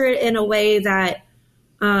answer it in a way that,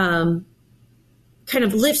 kind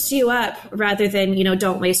of lifts you up rather than,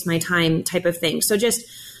 don't waste my time type of thing. So just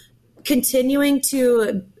continuing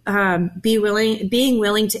to being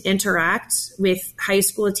willing to interact with high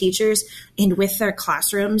school teachers and with their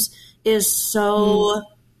classrooms is so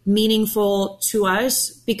meaningful to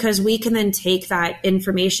us, because we can then take that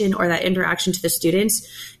information or that interaction to the students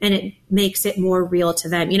and it makes it more real to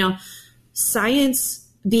them. Science,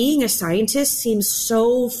 being a scientist seems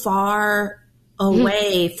so far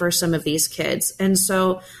away for some of these kids. And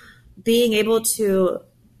so being able to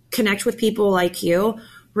connect with people like you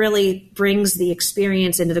really brings the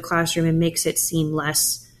experience into the classroom and makes it seem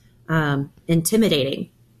less intimidating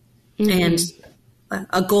and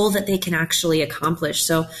a goal that they can actually accomplish.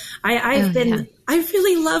 So I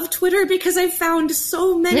really love Twitter because I've found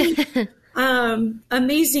so many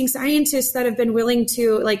amazing scientists that have been willing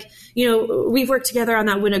to, we've worked together on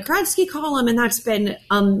that Winogradsky column, and that's been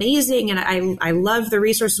amazing. And I love the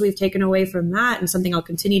resources we've taken away from that, and something I'll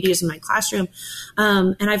continue to use in my classroom.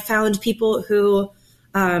 And I've found people who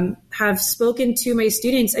have spoken to my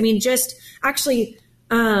students. I mean,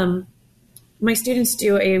 my students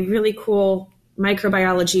do a really cool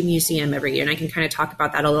microbiology museum every year, and I can kind of talk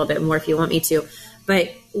about that a little bit more if you want me to. But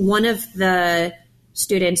one of the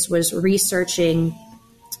students was researching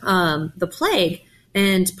the plague,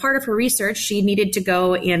 and part of her research, she needed to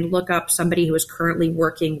go and look up somebody who was currently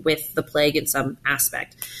working with the plague in some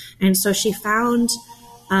aspect. And so she found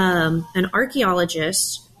an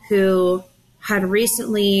archaeologist who had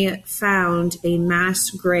recently found a mass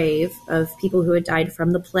grave of people who had died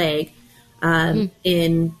from the plague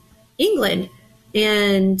in England.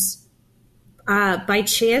 And by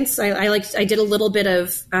chance, I did a little bit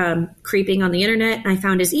of creeping on the internet, and I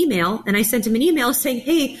found his email, and I sent him an email saying,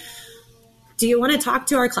 "Hey, do you want to talk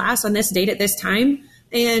to our class on this date at this time?"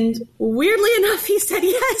 And weirdly enough, he said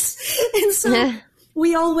yes. And so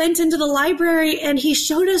we all went into the library, and he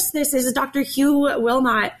showed us this. This is Dr. Hugh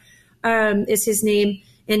Wilmot is his name,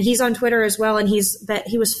 and he's on Twitter as well. And he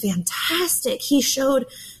was fantastic. He showed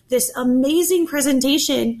this amazing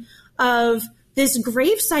presentation of this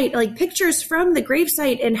gravesite, like pictures from the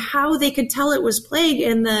gravesite, and how they could tell it was plague,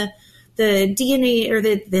 and the DNA or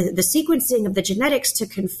the sequencing of the genetics to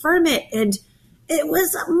confirm it. And it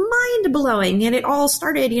was mind blowing. And it all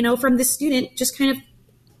started, from this student just kind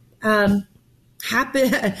of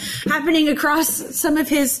happening across some of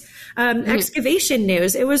his excavation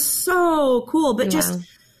news. It was so cool. But just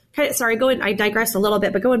kind of, I digressed a little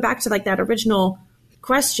bit, but going back to like that original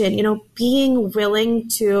question, being willing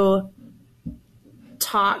to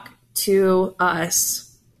talk to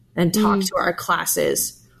us and talk to our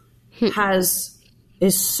classes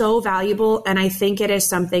is so valuable. And I think it is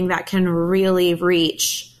something that can really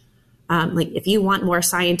reach, if you want more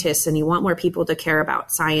scientists and you want more people to care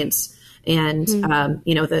about science and,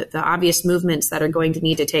 the obvious movements that are going to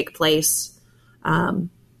need to take place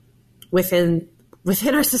within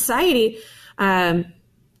our society,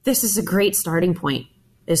 this is a great starting point,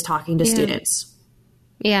 is talking to students.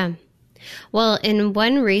 Yeah. Well, in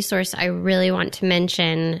one resource I really want to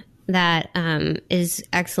mention that is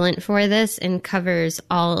excellent for this and covers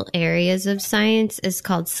all areas of science is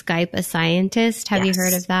called Skype a Scientist. Have you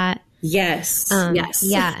heard of that? Yes. Yes.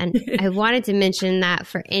 Yeah. And I wanted to mention that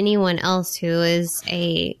for anyone else who is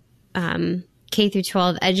a K through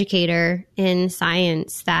 12 educator in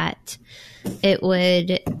science, that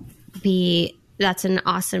that's an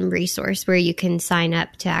awesome resource where you can sign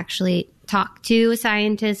up to actually talk to a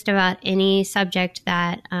scientist about any subject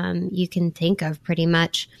that you can think of pretty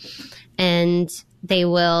much. And they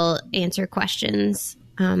will answer questions.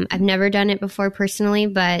 I've never done it before personally,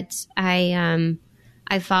 but I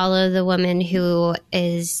follow the woman who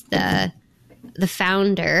is the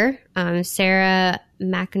founder, Sarah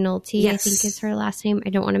McAnulty, I think is her last name. I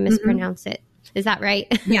don't want to mispronounce it. Is that right?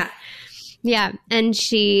 Yeah. Yeah. And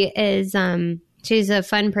she is, she's a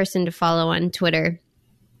fun person to follow on Twitter,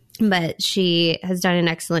 but she has done an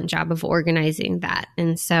excellent job of organizing that.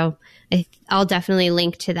 And so I'll definitely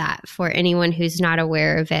link to that for anyone who's not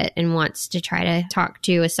aware of it and wants to try to talk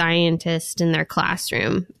to a scientist in their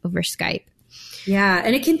classroom over Skype. Yeah.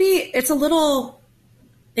 And it can be a little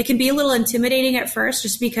intimidating at first,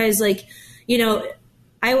 just because, like, you know,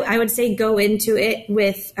 I would say go into it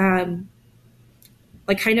with,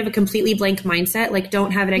 like, kind of a completely blank mindset. Like,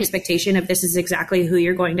 don't have an expectation of this is exactly who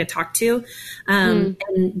you're going to talk to. And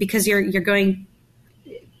because they're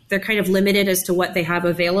kind of limited as to what they have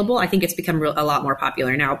available. I think it's become a lot more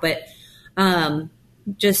popular now, but,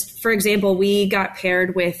 just for example, we got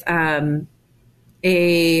paired with, Dr.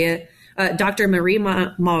 Marie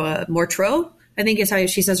Mortreau, I think is how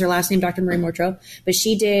she says her last name, Dr. Marie Mortreau, but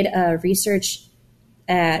she did research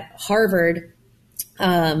at Harvard,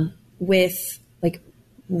 with, like,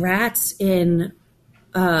 rats in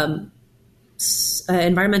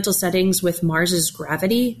environmental settings with Mars's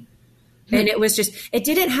gravity. And it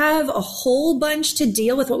didn't have a whole bunch to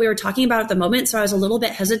deal with what we were talking about at the moment. So I was a little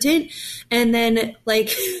bit hesitant. And then, like,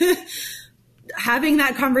 having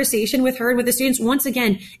that conversation with her and with the students, once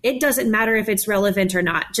again, it doesn't matter if it's relevant or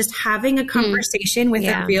not. Just having a conversation with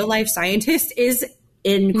a real life scientist is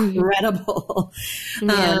incredible.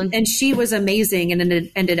 And she was amazing, and it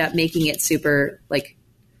ended up making it super, like,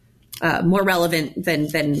 more relevant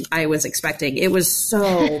than I was expecting. It was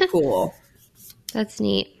so cool. That's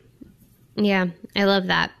neat. Yeah, I love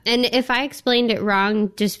that. And if I explained it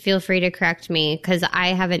wrong, just feel free to correct me, because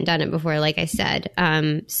I haven't done it before, like I said.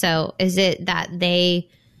 So is it that they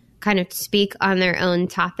kind of speak on their own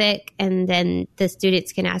topic and then the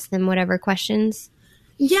students can ask them whatever questions?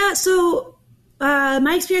 Yeah, so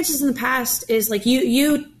my experiences in the past is, like,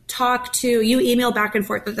 you email back and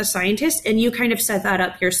forth with the scientist, and you kind of set that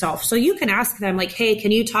up yourself. So you can ask them, like, hey,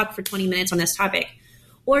 can you talk for 20 minutes on this topic?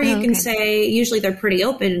 Or you can say, usually they're pretty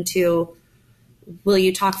open to, will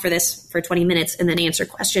you talk for this for 20 minutes and then answer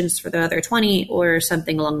questions for the other 20, or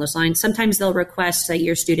something along those lines. Sometimes they'll request that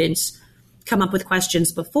your students come up with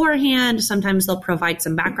questions beforehand. Sometimes they'll provide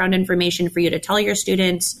some background information for you to tell your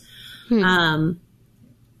students.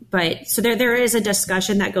 But so there is a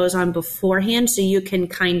discussion that goes on beforehand, so you can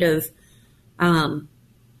kind of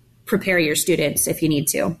prepare your students if you need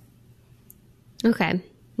to. Okay.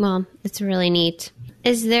 Well, it's really neat.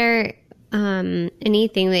 Is there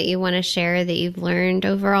anything that you want to share that you've learned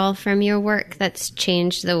overall from your work that's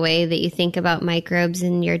changed the way that you think about microbes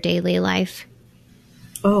in your daily life?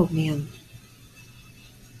 Oh, man.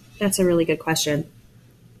 That's a really good question.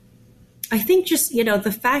 I think just,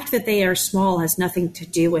 the fact that they are small has nothing to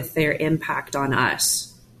do with their impact on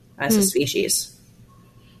us as a species.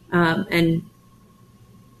 And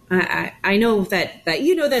I know that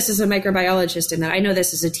this as a microbiologist, and that I know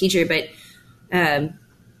this as a teacher, but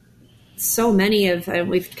so many of,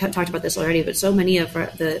 we've talked about this already, but so many of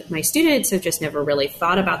my students have just never really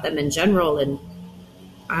thought about them in general, and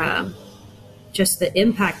just the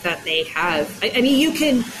impact that they have. I mean,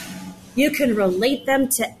 you can relate them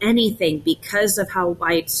to anything because of how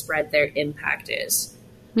widespread their impact is.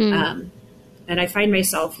 And I find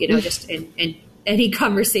myself, just in any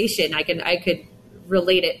conversation, I could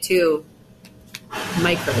relate it to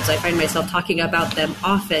microbes. I find myself talking about them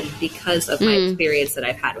often because of my experience that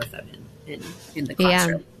I've had with them in the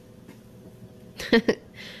classroom. Yeah.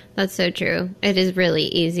 That's so true. It is really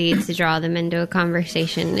easy to draw them into a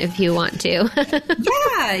conversation if you want to.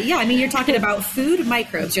 Yeah. I mean, you're talking about food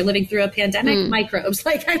microbes. You're living through a pandemic, microbes.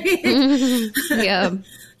 Like, I mean, yeah.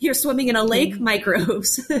 You're swimming in a lake,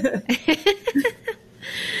 microbes.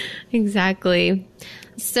 Exactly.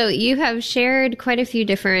 So you have shared quite a few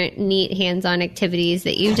different neat hands-on activities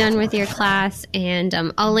that you've done with your class, and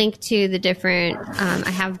I'll link to the different,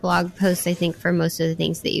 I have blog posts, I think, for most of the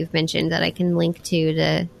things that you've mentioned that I can link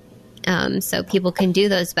to so people can do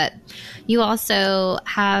those. But you also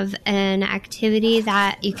have an activity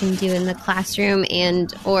that you can do in the classroom,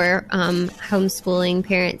 and or homeschooling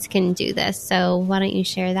parents can do this. So why don't you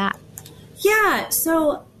share that? Yeah,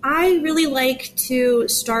 so I really like to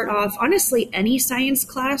start off, honestly, any science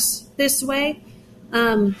class this way,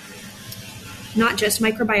 not just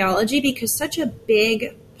microbiology, because such a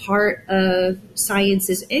big part of science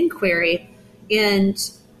is inquiry. And,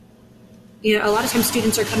 a lot of times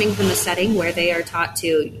students are coming from a setting where they are taught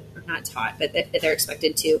to, or not taught, but they're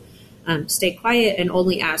expected to stay quiet and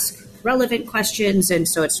only ask relevant questions. And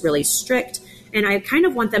so it's really strict. And I kind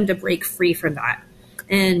of want them to break free from that.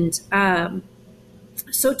 And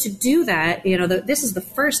so to do that, this is the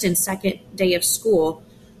first and second day of school.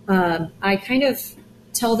 I kind of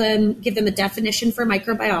give them a definition for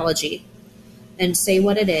microbiology and say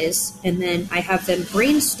what it is. And then I have them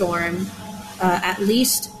brainstorm at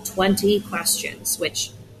least 20 questions,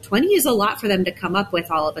 which 20 is a lot for them to come up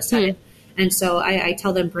with all of a sudden. And so I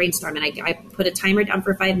tell them brainstorm, and I put a timer down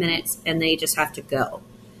for 5 minutes, and they just have to go.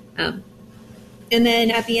 And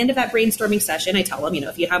then at the end of that brainstorming session, I tell them,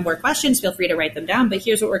 if you have more questions, feel free to write them down, but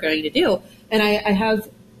here's what we're going to do. And I have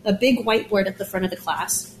a big whiteboard at the front of the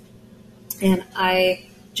class, and I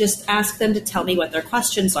just ask them to tell me what their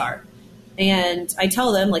questions are. And I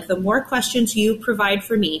tell them, the more questions you provide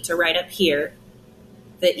for me to write up here,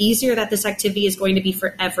 the easier that this activity is going to be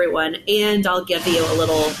for everyone. And I'll give you a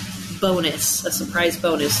little bonus, a surprise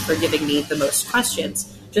bonus for giving me the most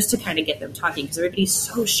questions, just to kind of get them talking, because everybody's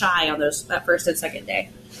so shy on that first and second day.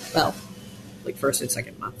 Well, first and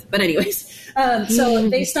second month. But anyways, so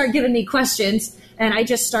they start giving me questions, and I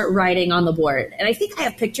just start writing on the board. And I think I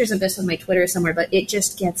have pictures of this on my Twitter somewhere, but it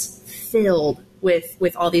just gets filled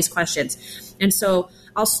with all these questions. And so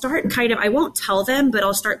I'll start I won't tell them, but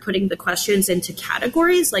I'll start putting the questions into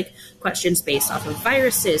categories, like questions based off of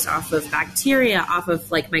viruses, off of bacteria, off of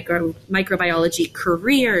microbiology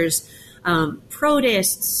careers,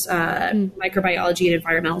 protists, microbiology and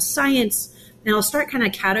environmental science. And I'll start kind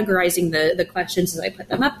of categorizing the questions as I put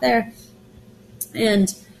them up there.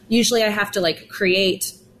 And usually I have to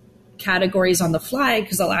create categories on the fly,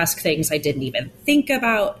 because I'll ask things I didn't even think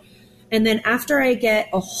about. And then after I get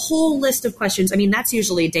a whole list of questions, that's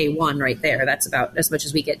usually day one right there. That's about as much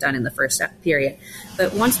as we get done in the first period.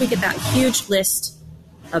 But once we get that huge list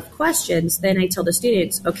of questions, then I tell the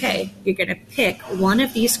students, okay, you're going to pick one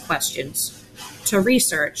of these questions to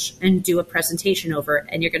research and do a presentation over,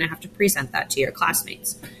 and you're going to have to present that to your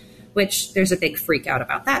classmates, which there's a big freak out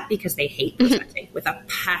about that, because they hate presenting with a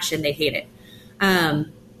passion. They hate it.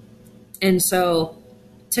 And so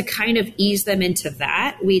to kind of ease them into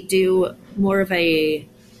that, we do more of a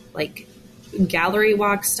gallery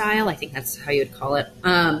walk style, I think that's how you would call it,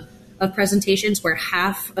 of presentations, where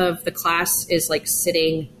half of the class is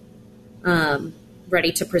sitting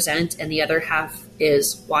ready to present, and the other half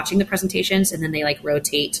is watching the presentations, and then they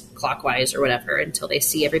rotate clockwise or whatever until they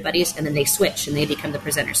see everybody's, and then they switch and they become the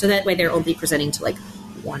presenter. So that way they're only presenting to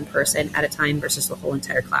one person at a time versus the whole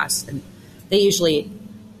entire class. And they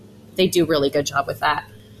do a really good job with that.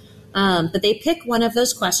 But they pick one of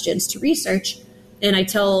those questions to research, and I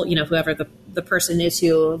tell, whoever the person is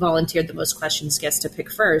who volunteered the most questions gets to pick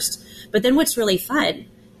first. But then what's really fun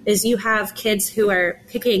is you have kids who are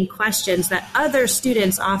picking questions that other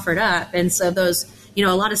students offered up. And so those, a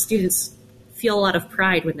lot of students feel a lot of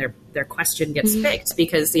pride when their question gets picked,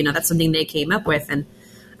 because, that's something they came up with. And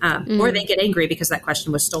or they get angry because that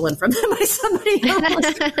question was stolen from them by somebody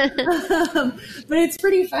else. But it's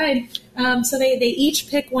pretty fun. So they each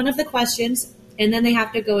pick one of the questions, and then they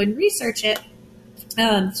have to go and research it.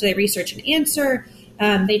 So they research an answer.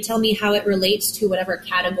 They tell me how it relates to whatever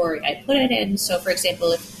category I put it in. So, for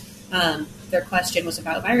example, if their question was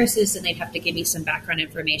about viruses, then they'd have to give me some background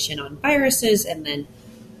information on viruses, and then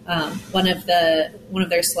one of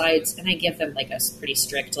their slides, and I give them a pretty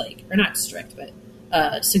strict, or not strict,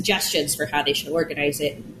 but suggestions for how they should organize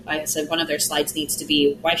it. I said one of their slides needs to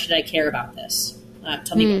be, why should I care about this?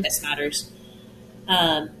 Tell me why this matters.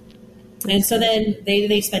 And so then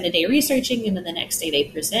they spend a day researching, and then the next day they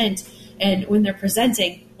present. And when they're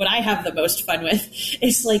presenting, what I have the most fun with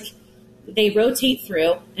is they rotate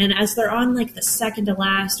through, and as they're on the second to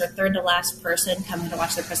last or third to last person coming to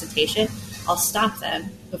watch their presentation, I'll stop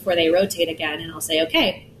them before they rotate again, and I'll say,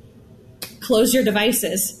 okay, close your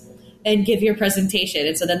devices and give your presentation.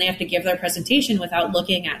 And so then they have to give their presentation without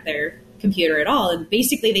looking at their computer at all. And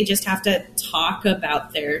basically they just have to talk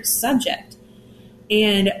about their subject.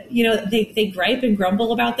 And, they gripe and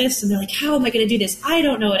grumble about this, and they're like, how am I going to do this? I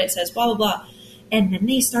don't know what it says, blah, blah, blah. And then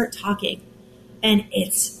they start talking, and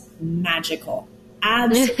it's magical.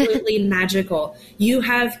 Absolutely magical. You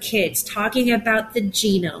have kids talking about the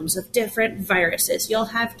genomes of different viruses. You'll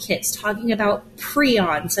have kids talking about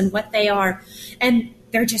prions and what they are. And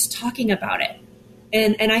they're just talking about it.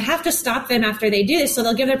 And I have to stop them after they do this. So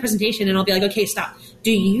they'll give their presentation, and I'll be like, okay, stop.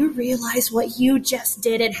 Do you realize what you just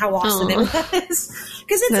did and how awesome it was?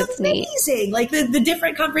 Because it's amazing. The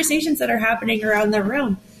different conversations that are happening around the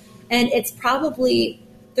room. And it's probably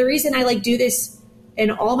the reason I do this in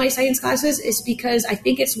all my science classes is because I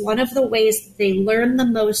think it's one of the ways they learn the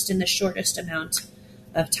most in the shortest amount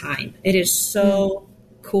of time. It is so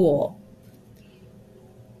cool.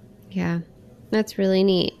 Yeah, that's really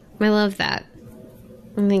neat. I love that.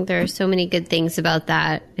 I think there are so many good things about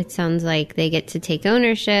that. It sounds like they get to take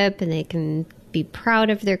ownership, and they can be proud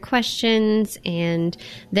of their questions, and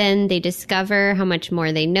then they discover how much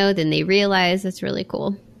more they know than they realize. That's really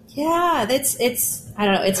cool. Yeah, it's I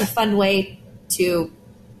don't know, it's a fun way to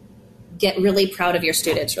get really proud of your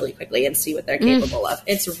students really quickly and see what they're capable of.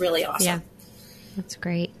 It's really awesome. Yeah, that's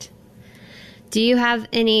great. Do you have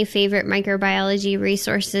any favorite microbiology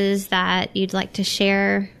resources that you'd like to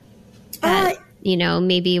share that,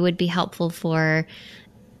 maybe would be helpful for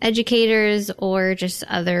educators or just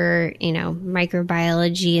other,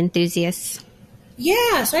 microbiology enthusiasts?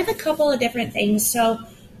 Yeah, so I have a couple of different things. So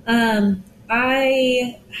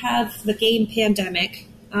I have the game Pandemic,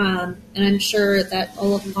 and I'm sure that a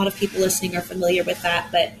lot of people listening are familiar with that,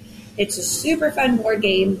 but it's a super fun board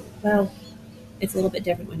game. Well, it's a little bit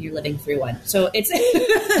different when you're living through one. So it's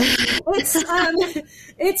it's fun,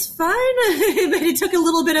 but it took a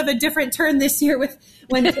little bit of a different turn this year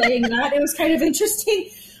when playing that. It was kind of interesting.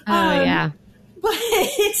 Yeah. But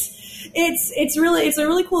it's a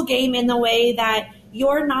really cool game in the way that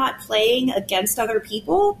you're not playing against other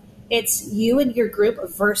people. It's you and your group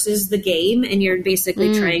versus the game, and you're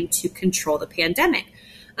basically trying to control the pandemic.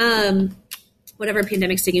 Whatever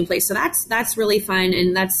pandemic's taking place. So that's really fun,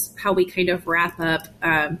 and that's how we kind of wrap up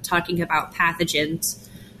talking about pathogens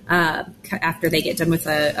after they get done with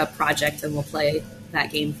a project, and we'll play that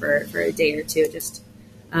game for a day or two, just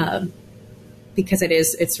because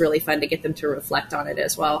it's really fun to get them to reflect on it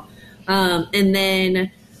as well. And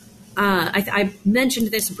then I mentioned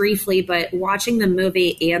this briefly, but watching the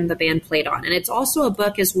movie and the band played on, and it's also a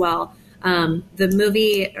book as well. The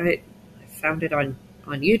movie, I found it on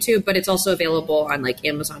YouTube, but it's also available on like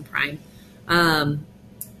Amazon Prime, and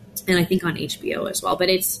I think on HBO as well. But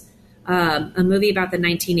it's a movie about the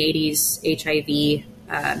 1980s HIV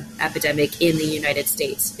epidemic in the United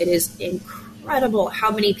States. It is incredible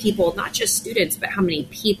how many people, not just students, but how many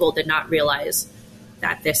people did not realize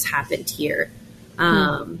that this happened here.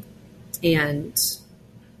 And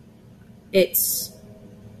it's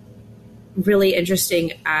really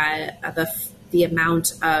interesting the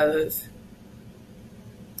amount of,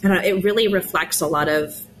 I don't know, it really reflects a lot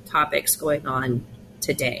of topics going on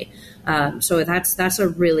today. So that's a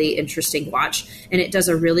really interesting watch, and it does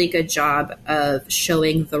a really good job of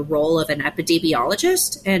showing the role of an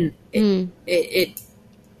epidemiologist, and it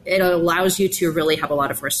allows you to really have a lot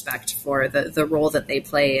of respect for the role that they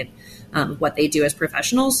play and what they do as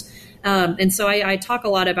professionals. And so I talk a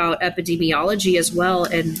lot about epidemiology as well,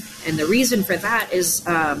 and the reason for that is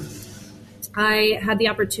I had the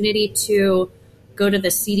opportunity to go to the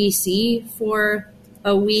CDC for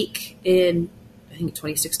a week in, I think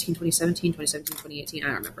 2016, 2017, 2018, I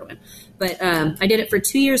don't remember when. But I did it for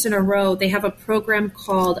 2 years in a row. They have a program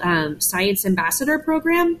called Science Ambassador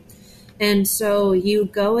Program. And so you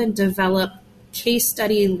go and develop case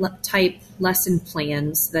study type lesson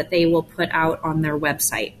plans that they will put out on their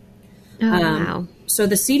website. Oh, wow. So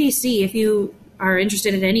the CDC, if you are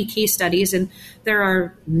interested in any case studies, and there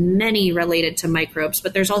are many related to microbes,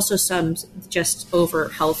 but there's also some just over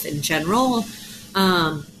health in general.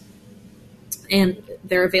 And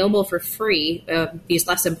they're available for free. These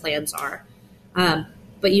lesson plans are.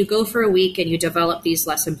 But you go for a week and you develop these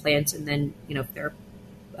lesson plans, and then, if they're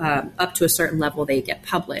up to a certain level, they get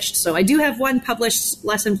published. So I do have one published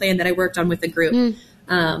lesson plan that I worked on with a group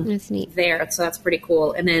that's neat. there. So that's pretty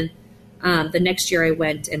cool. And then the next year I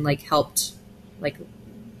went and helped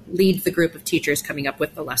lead the group of teachers coming up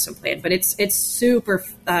with the lesson plan. But it's super,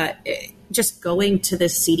 just going to the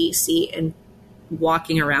CDC and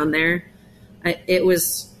walking around there. It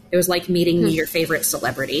was like meeting your favorite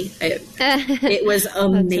celebrity. It was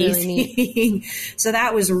amazing. Really so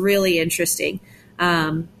that was really interesting.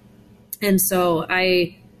 And so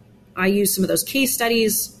I use some of those case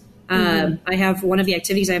studies. I have one of the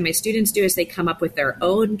activities I have my students do is they come up with their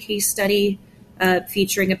own case study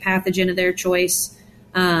featuring a pathogen of their choice.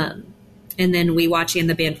 And then we watch and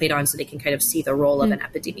the band played on so they can kind of see the role of an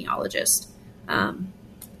epidemiologist.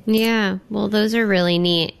 Yeah, well, those are really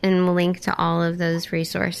neat, and we'll link to all of those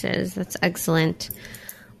resources. That's excellent.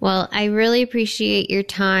 Well, I really appreciate your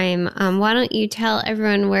time. Why don't you tell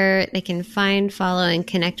everyone where they can find, follow, and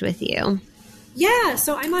connect with you? Yeah,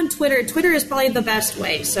 so I'm on Twitter. Twitter is probably the best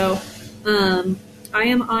way. So I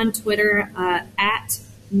am on Twitter at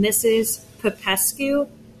Mrs. Popescu,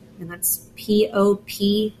 and that's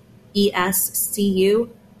Popescu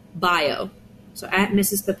bio. So at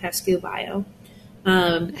Mrs. Popescu bio.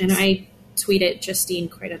 And I tweet at Justine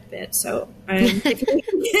quite a bit, so if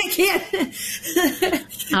you can,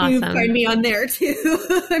 awesome. You can find me on there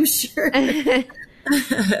too, I'm sure.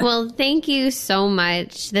 Well, thank you so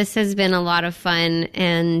much. This has been a lot of fun,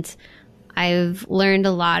 and I've learned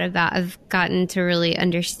a lot I've gotten to really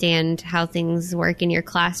understand how things work in your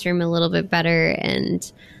classroom a little bit better.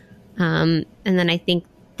 And then I think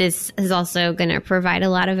this is also going to provide a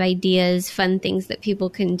lot of ideas, fun things that people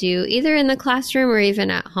can do either in the classroom or even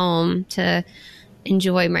at home to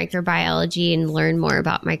enjoy microbiology and learn more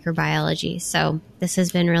about microbiology. So this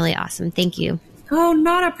has been really awesome. Thank you. Oh,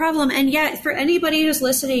 not a problem. And yet, for anybody who's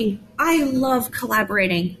listening, I love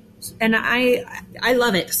collaborating, and I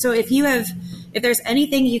love it. So if there's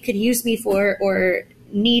anything you could use me for, or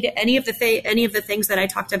need any of the things that I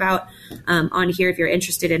talked about on here, if you're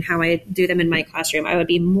interested in how I do them in my classroom, I would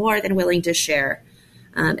be more than willing to share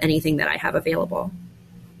anything that I have available.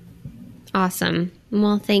 Awesome.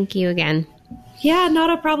 Well, thank you again. Yeah, not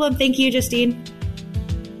a problem. Thank you, Justine.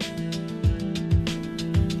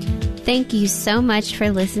 Thank you so much for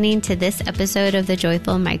listening to this episode of the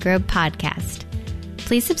Joyful Microbe Podcast.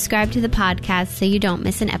 Please subscribe to the podcast so you don't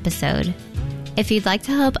miss an episode. If you'd like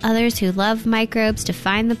to help others who love microbes to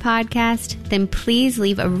find the podcast, then please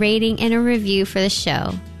leave a rating and a review for the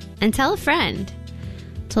show. And tell a friend.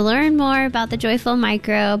 To learn more about the Joyful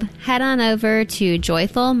Microbe, head on over to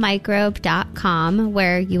joyfulmicrobe.com,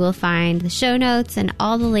 where you will find the show notes and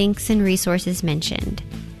all the links and resources mentioned.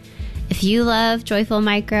 If you love Joyful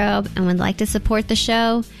Microbe and would like to support the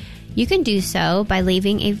show, you can do so by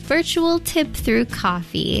leaving a virtual tip through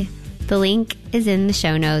coffee. The link is in the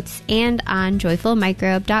show notes and on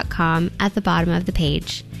joyfulmicrobe.com at the bottom of the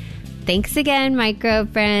page. Thanks again,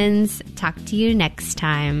 microbe friends. Talk to you next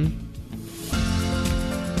time.